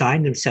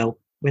reassign themselves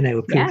when they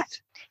were proofed. Yeah,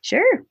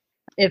 sure.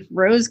 If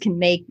Rose can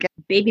make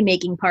baby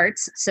making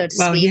parts, so to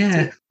Well, speak,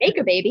 yeah. to make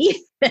a baby,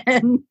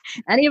 then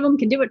any of them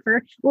can do it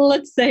for, well,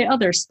 let's say,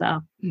 other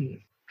stuff. And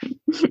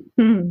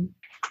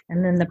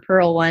then the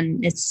Pearl one,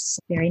 it's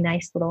a very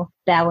nice little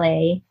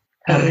ballet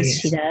pose yes.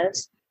 she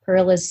does.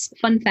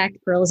 Fun fact,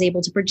 Pearl is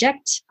able to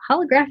project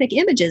holographic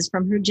images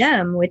from her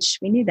gem, which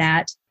we knew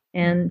that.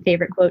 And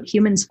favorite quote,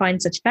 "Humans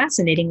find such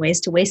fascinating ways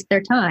to waste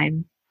their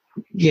time."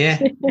 Yeah,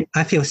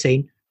 I feel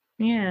seen.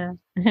 Yeah.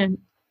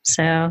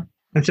 So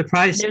I'm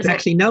surprised, There's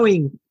actually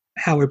knowing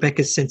how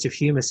Rebecca's sense of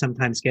humor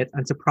sometimes gets,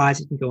 I'm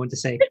surprised it can go on to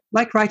say,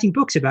 like writing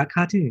books about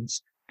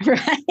cartoons.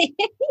 right.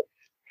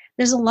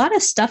 There's a lot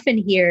of stuff in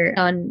here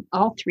on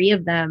all three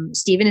of them.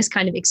 Stephen is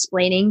kind of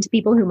explaining to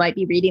people who might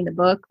be reading the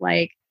book,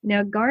 like,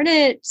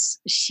 Garnet,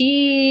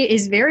 she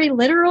is very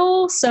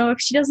literal. So if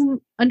she doesn't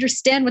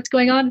understand what's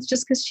going on, it's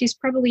just because she's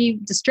probably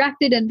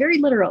distracted and very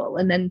literal.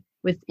 And then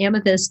with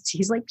Amethyst,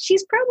 he's like,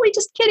 she's probably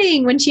just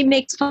kidding when she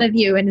makes fun of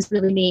you and is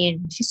really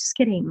mean. She's just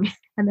kidding.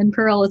 And then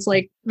Pearl, it's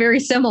like very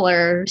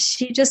similar.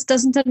 She just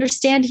doesn't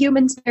understand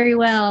humans very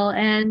well.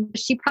 And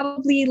she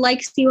probably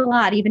likes you a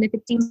lot, even if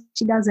it seems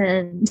she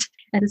doesn't.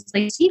 And it's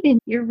like, Stephen,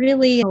 you're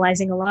really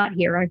realizing a lot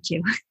here, aren't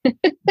you?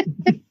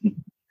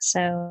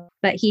 So,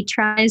 but he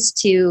tries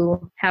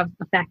to have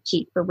a fact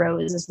sheet for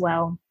Rose as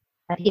well.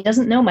 But he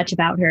doesn't know much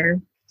about her.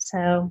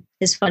 So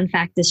his fun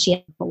fact is she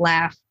has a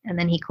laugh, and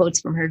then he quotes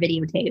from her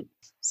videotape.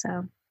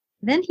 So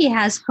then he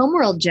has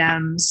homeworld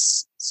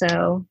gems.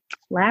 So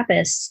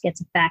Lapis gets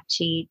a fact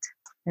sheet,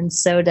 and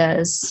so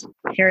does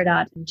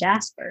Peridot and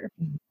Jasper.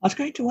 I was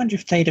going to wonder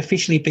if they'd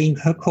officially been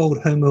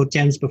called Homeworld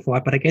Gems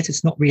before, but I guess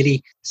it's not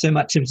really so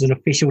much of an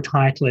official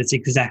title as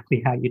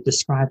exactly how you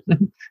describe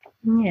them.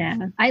 Yeah.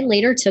 I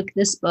later took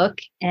this book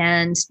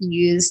and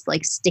used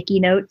like sticky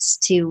notes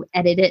to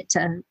edit it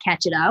to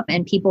catch it up.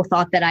 And people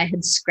thought that I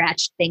had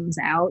scratched things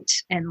out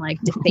and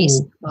like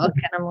defaced the book.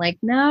 And I'm like,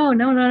 no,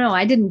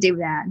 I didn't do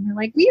that. And they're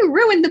like, you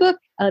ruined the book.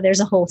 Oh, there's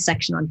a whole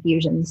section on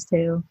fusions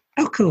too.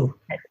 Oh, cool.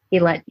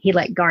 He let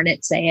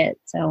Garnet say it.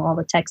 So all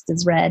the text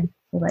is read.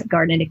 He let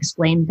Garnet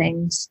explain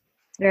things.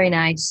 Very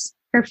nice.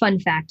 Her fun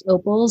fact,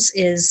 Opal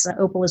is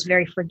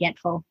very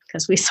forgetful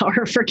because we saw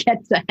her forget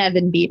the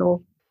heaven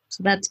beetle.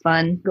 So that's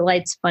fun.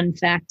 Sugalite's fun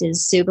fact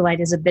is Sugalite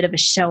is a bit of a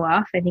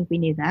show-off. I think we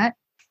knew that.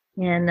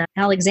 And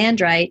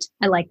Alexandrite,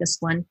 I like this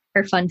one.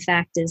 Her fun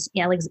fact is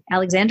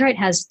Alexandrite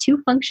has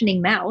 2 functioning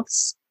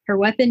mouths. Her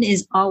weapon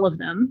is all of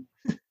them.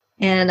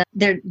 And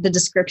the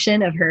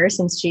description of her,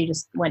 since she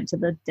just went to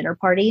the dinner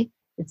party,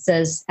 it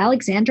says,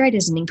 Alexandrite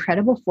is an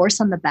incredible force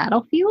on the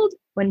battlefield.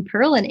 When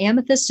Pearl and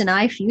Amethyst and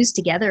I fuse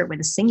together with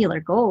a singular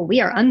goal,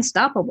 we are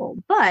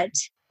unstoppable. But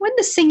when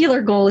the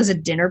singular goal is a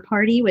dinner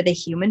party with a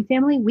human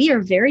family, we are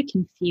very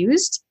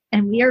confused,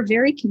 and we are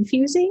very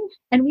confusing,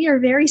 and we are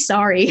very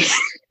sorry.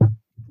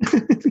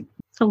 It's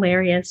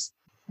hilarious.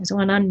 There's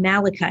one on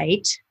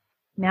Malachite.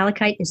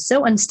 Malachite is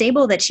so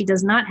unstable that she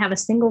does not have a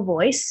single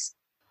voice.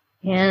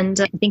 And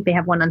I think they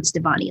have one on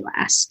Stevani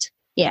last.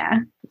 Yeah,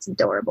 it's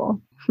adorable.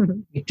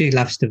 We do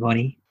love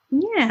Stevani.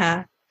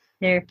 Yeah.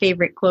 Their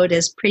favorite quote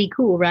is pretty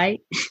cool,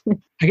 right?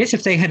 I guess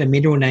if they had a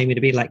middle name,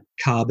 it'd be like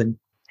Carbon.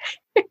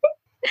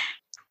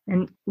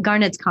 And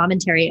Garnet's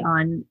commentary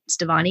on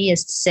Stevani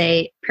is to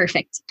say,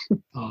 perfect.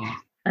 Oh,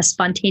 A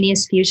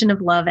spontaneous fusion of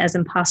love as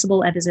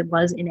impossible as it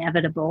was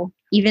inevitable.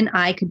 Even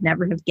I could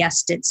never have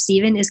guessed it.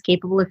 Stephen is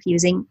capable of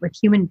fusing with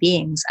human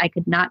beings. I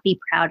could not be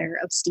prouder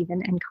of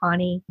Stephen and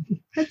Connie.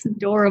 That's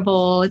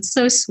adorable. It's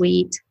so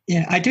sweet.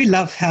 yeah, I do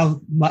love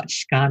how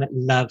much Garnet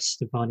loves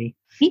Stevani.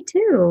 Me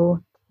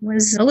too. It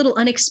was a little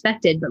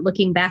unexpected, but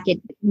looking back at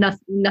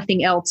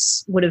nothing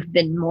else would have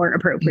been more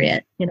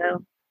appropriate,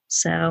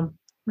 So,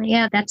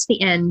 yeah, that's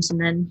the end. And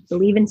then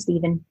believe in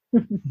Stephen.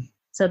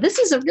 So this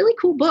is a really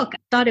cool book. I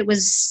thought it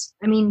was,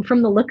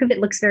 from the look of it,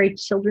 looks very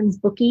children's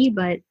booky,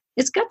 but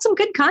it's got some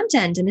good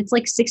content, and it's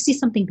like 60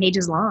 something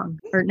pages long,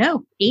 or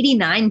no,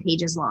 89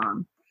 pages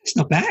long. It's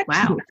not bad.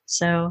 Wow.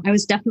 So I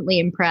was definitely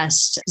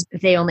impressed. I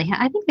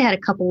think they had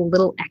a couple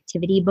little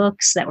activity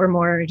books that were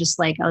more just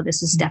like, oh,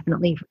 this is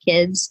definitely for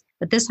kids.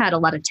 But this had a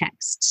lot of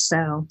text.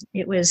 So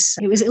it was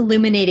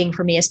illuminating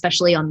for me,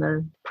 especially on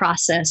the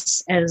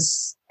process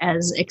as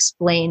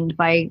explained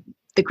by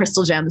the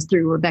Crystal Gems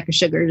through Rebecca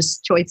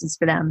Sugar's choices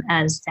for them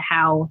as to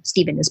how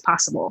Stephen is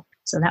possible.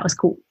 So that was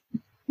cool.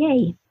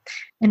 Yay.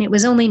 And it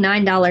was only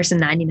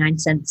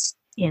 $9.99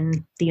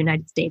 in the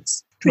United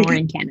States, more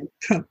in Canada.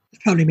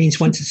 Probably means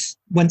once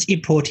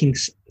importing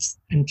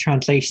and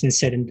translation is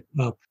said, and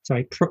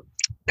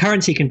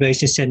currency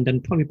conversion is said and done,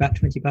 probably about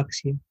 $20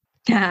 here.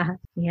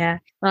 Yeah.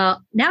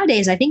 Well,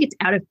 nowadays I think it's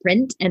out of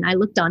print, and I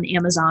looked on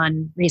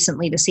Amazon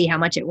recently to see how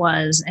much it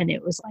was, and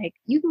it was like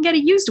you can get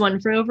a used one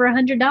for over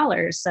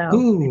 $100. So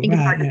Ooh, I think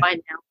it's hard right, to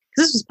find now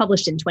because this was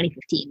published in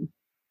 2015.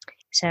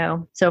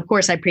 So of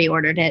course I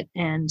pre-ordered it,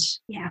 and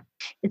yeah,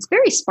 it's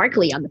very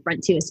sparkly on the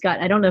front too. It's got,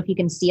 I don't know if you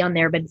can see on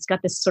there, but it's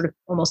got this sort of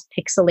almost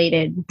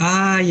pixelated.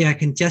 Yeah, I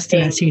can just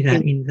about see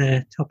that in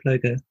the top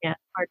logo. Yeah,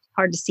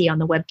 hard to see on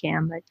the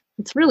webcam, but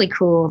it's really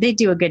cool. They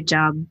do a good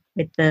job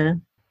with the,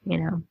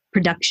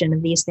 production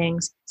of these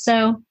things.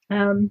 So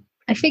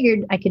I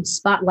figured I could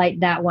spotlight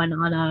that one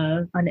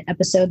on an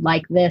episode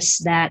like this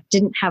that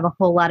didn't have a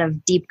whole lot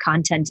of deep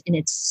content in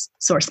its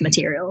source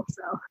material.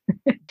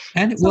 So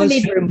And it so I was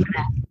made room for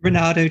that.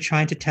 Ronaldo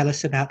trying to tell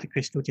us about the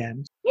crystal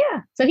gems.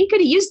 Yeah, so he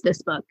could have used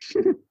this book.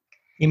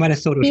 He might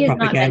have thought it He was is not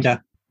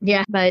propaganda.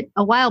 Yeah, but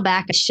a while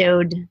back I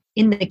showed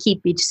in the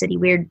Keep Beach City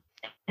Weird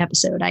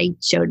episode, I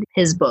showed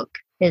his book,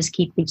 his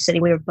Keep Beach City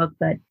Weird book,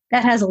 but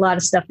that has a lot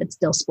of stuff that's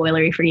still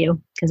spoilery for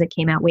you because it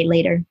came out way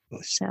later.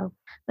 So,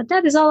 but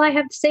that is all I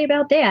have to say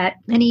about that.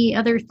 Any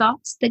other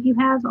thoughts that you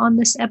have on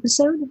this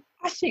episode?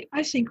 I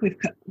think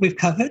we've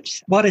covered.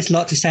 While there's a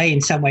lot to say in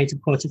some ways,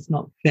 of course, it's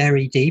not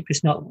very deep.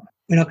 We're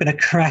not going to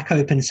crack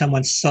open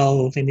someone's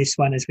soul in this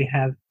one as we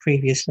have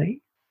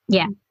previously.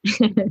 Yeah.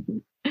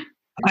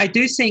 I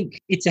do think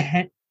it's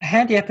a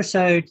handy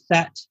episode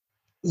that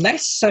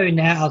less so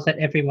now that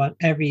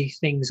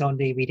everything's on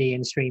DVD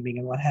and streaming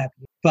and what have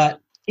you. But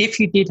if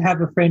you did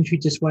have a friend who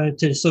just wanted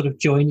to sort of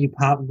join you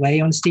part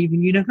way on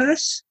Steven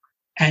Universe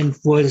and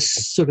was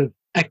sort of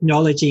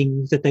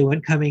acknowledging that they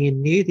weren't coming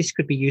in new, this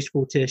could be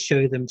useful to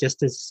show them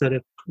just as sort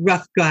of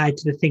rough guide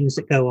to the things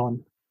that go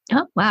on.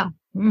 Oh, wow.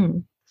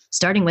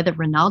 Starting with a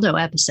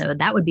Ronaldo episode,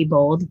 that would be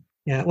bold.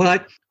 Yeah, well,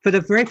 for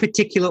the very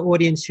particular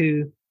audience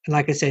who,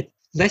 like I said,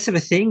 less of a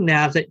thing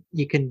now that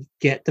you can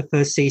get the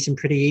first season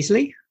pretty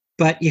easily.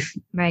 But if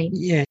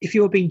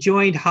you were being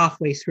joined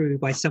halfway through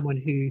by someone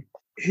who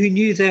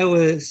knew there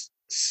was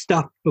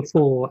stuff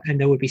before and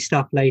there would be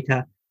stuff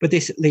later, but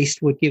this at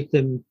least would give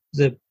them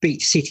the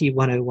Beach City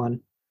 101.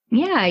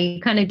 Yeah, you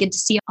kind of get to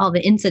see all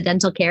the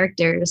incidental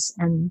characters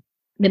and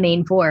the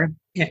main four.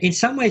 Yeah, in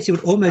some ways it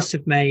would almost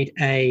have made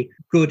a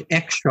good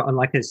extra on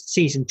like a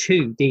season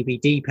 2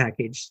 DVD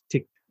package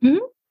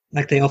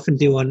like they often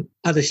do on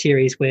other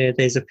series where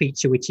there's a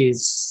feature which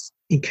is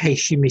in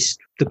case you missed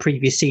the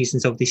previous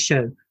seasons of this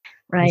show.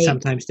 Right. And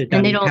sometimes they're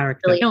done in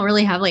character. They don't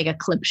really have like a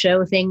clip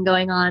show thing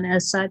going on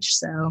as such.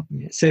 So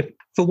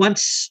for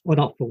once, or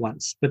not for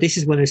once, but this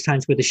is one of those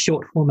times where the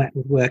short format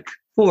would work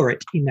for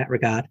it in that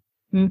regard.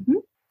 Mm-hmm.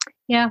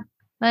 Yeah.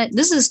 But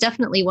this is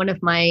definitely one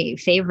of my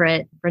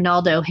favorite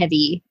Ronaldo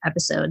heavy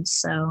episodes.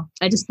 So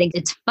I just think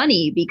it's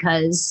funny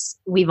because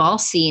we've all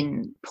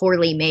seen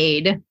poorly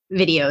made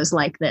videos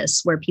like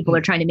this where people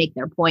are trying to make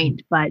their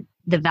point, but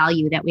the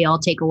value that we all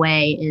take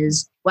away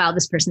is, wow,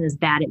 this person is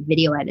bad at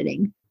video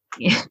editing.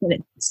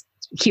 And it's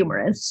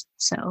humorous.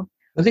 So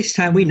well, this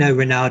time we know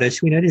Ronaldo, so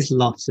we know there's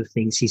lots of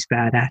things he's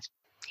bad at.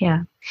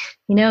 Yeah.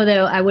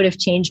 Though, I would have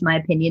changed my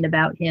opinion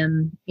about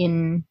him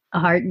in a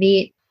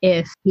heartbeat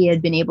if he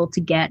had been able to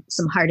get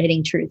some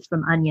hard-hitting truth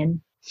from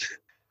Onion.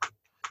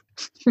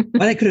 What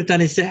they could have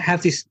done is to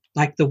have this,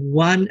 like the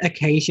one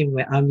occasion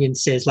where Onion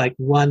says like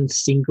one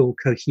single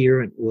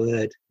coherent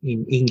word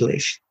in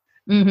English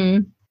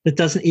that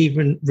doesn't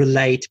even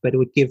relate, but it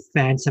would give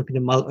fans something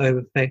to mull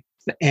over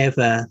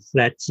forever.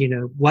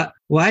 That,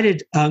 why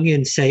did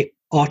Onion say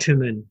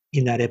Ottoman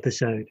in that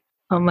episode?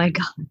 Oh my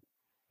God.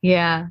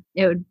 Yeah,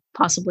 it would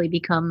possibly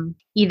become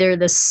either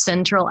the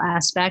central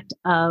aspect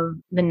of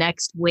the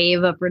next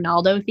wave of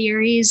Ronaldo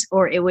theories,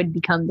 or it would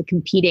become the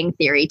competing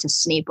theory to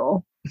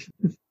Sneeple.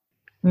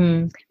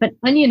 But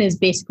Onion is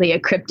basically a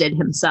cryptid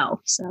himself,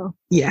 so.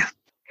 Yeah.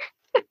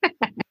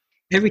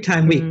 Every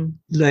time we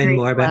learn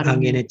more about Onion,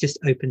 Onion, it just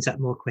opens up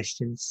more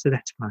questions, so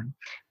that's fine.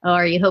 Oh,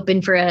 are you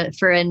hoping for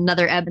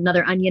another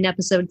Onion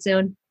episode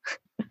soon?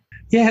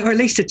 Yeah, or at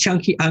least a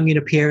chunky Onion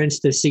appearance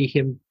to see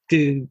him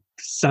do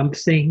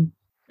something.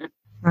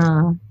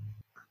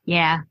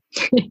 Yeah.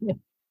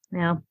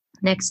 Now,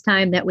 next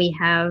time that we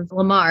have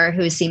Lamar,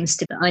 who seems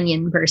to be the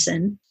Onion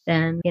person,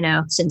 then,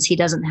 since he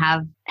doesn't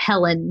have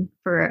Helen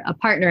for a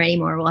partner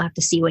anymore, we'll have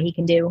to see what he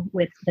can do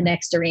with the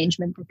next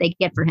arrangement that they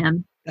get for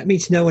him. That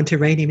means no one to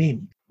rein him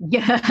in.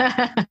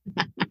 Yeah.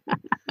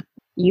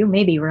 You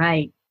may be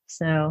right.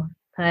 So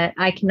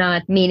I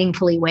cannot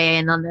meaningfully weigh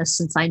in on this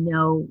since I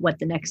know what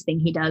the next thing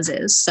he does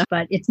is. So,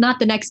 but it's not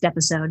the next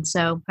episode.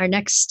 So our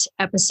next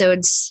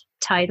episode's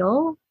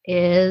title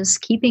is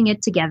Keeping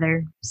It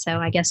Together. So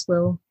I guess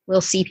we'll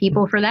see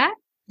people for that.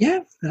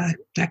 Yeah,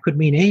 that could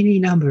mean any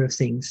number of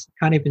things.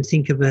 Can't even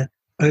think of a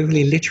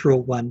overly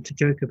literal one to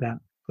joke about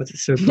because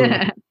it's so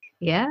broad.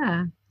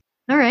 Yeah.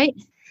 All right.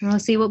 We'll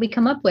see what we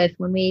come up with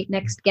when we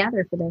next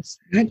gather for this.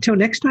 Until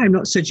next time,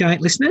 Not So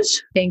Giant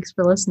listeners. Thanks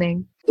for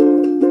listening.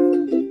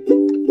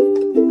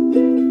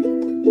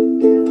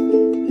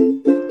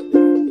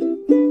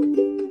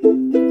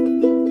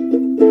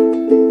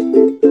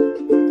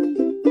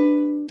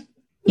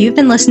 You've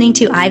been listening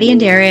to Ivy and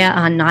Daria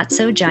on Not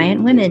So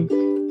Giant Women.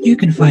 You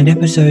can find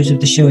episodes of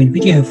the show in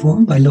video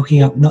form by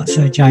looking up Not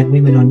So Giant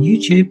Women on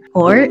YouTube,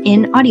 or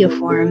in audio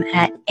form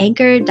at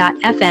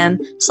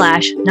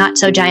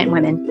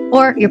anchor.fm/NotSoGiantWomen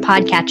or your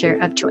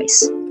podcatcher of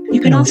choice. You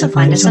can also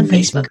find us on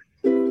Facebook.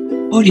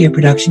 Audio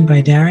production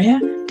by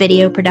Daria.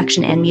 Video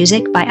production and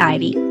music by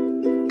Ivy.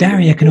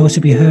 Daria can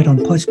also be heard on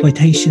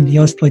Podsploitation, the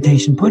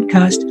Ozploitation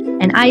podcast,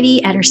 and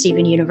Ivy at her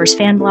Steven Universe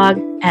fan blog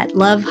at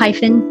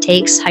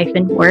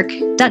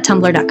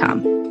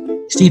love-takes-work.tumblr.com.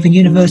 Steven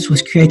Universe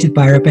was created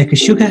by Rebecca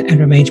Sugar and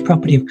remains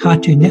property of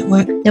Cartoon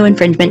Network. No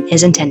infringement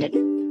is intended.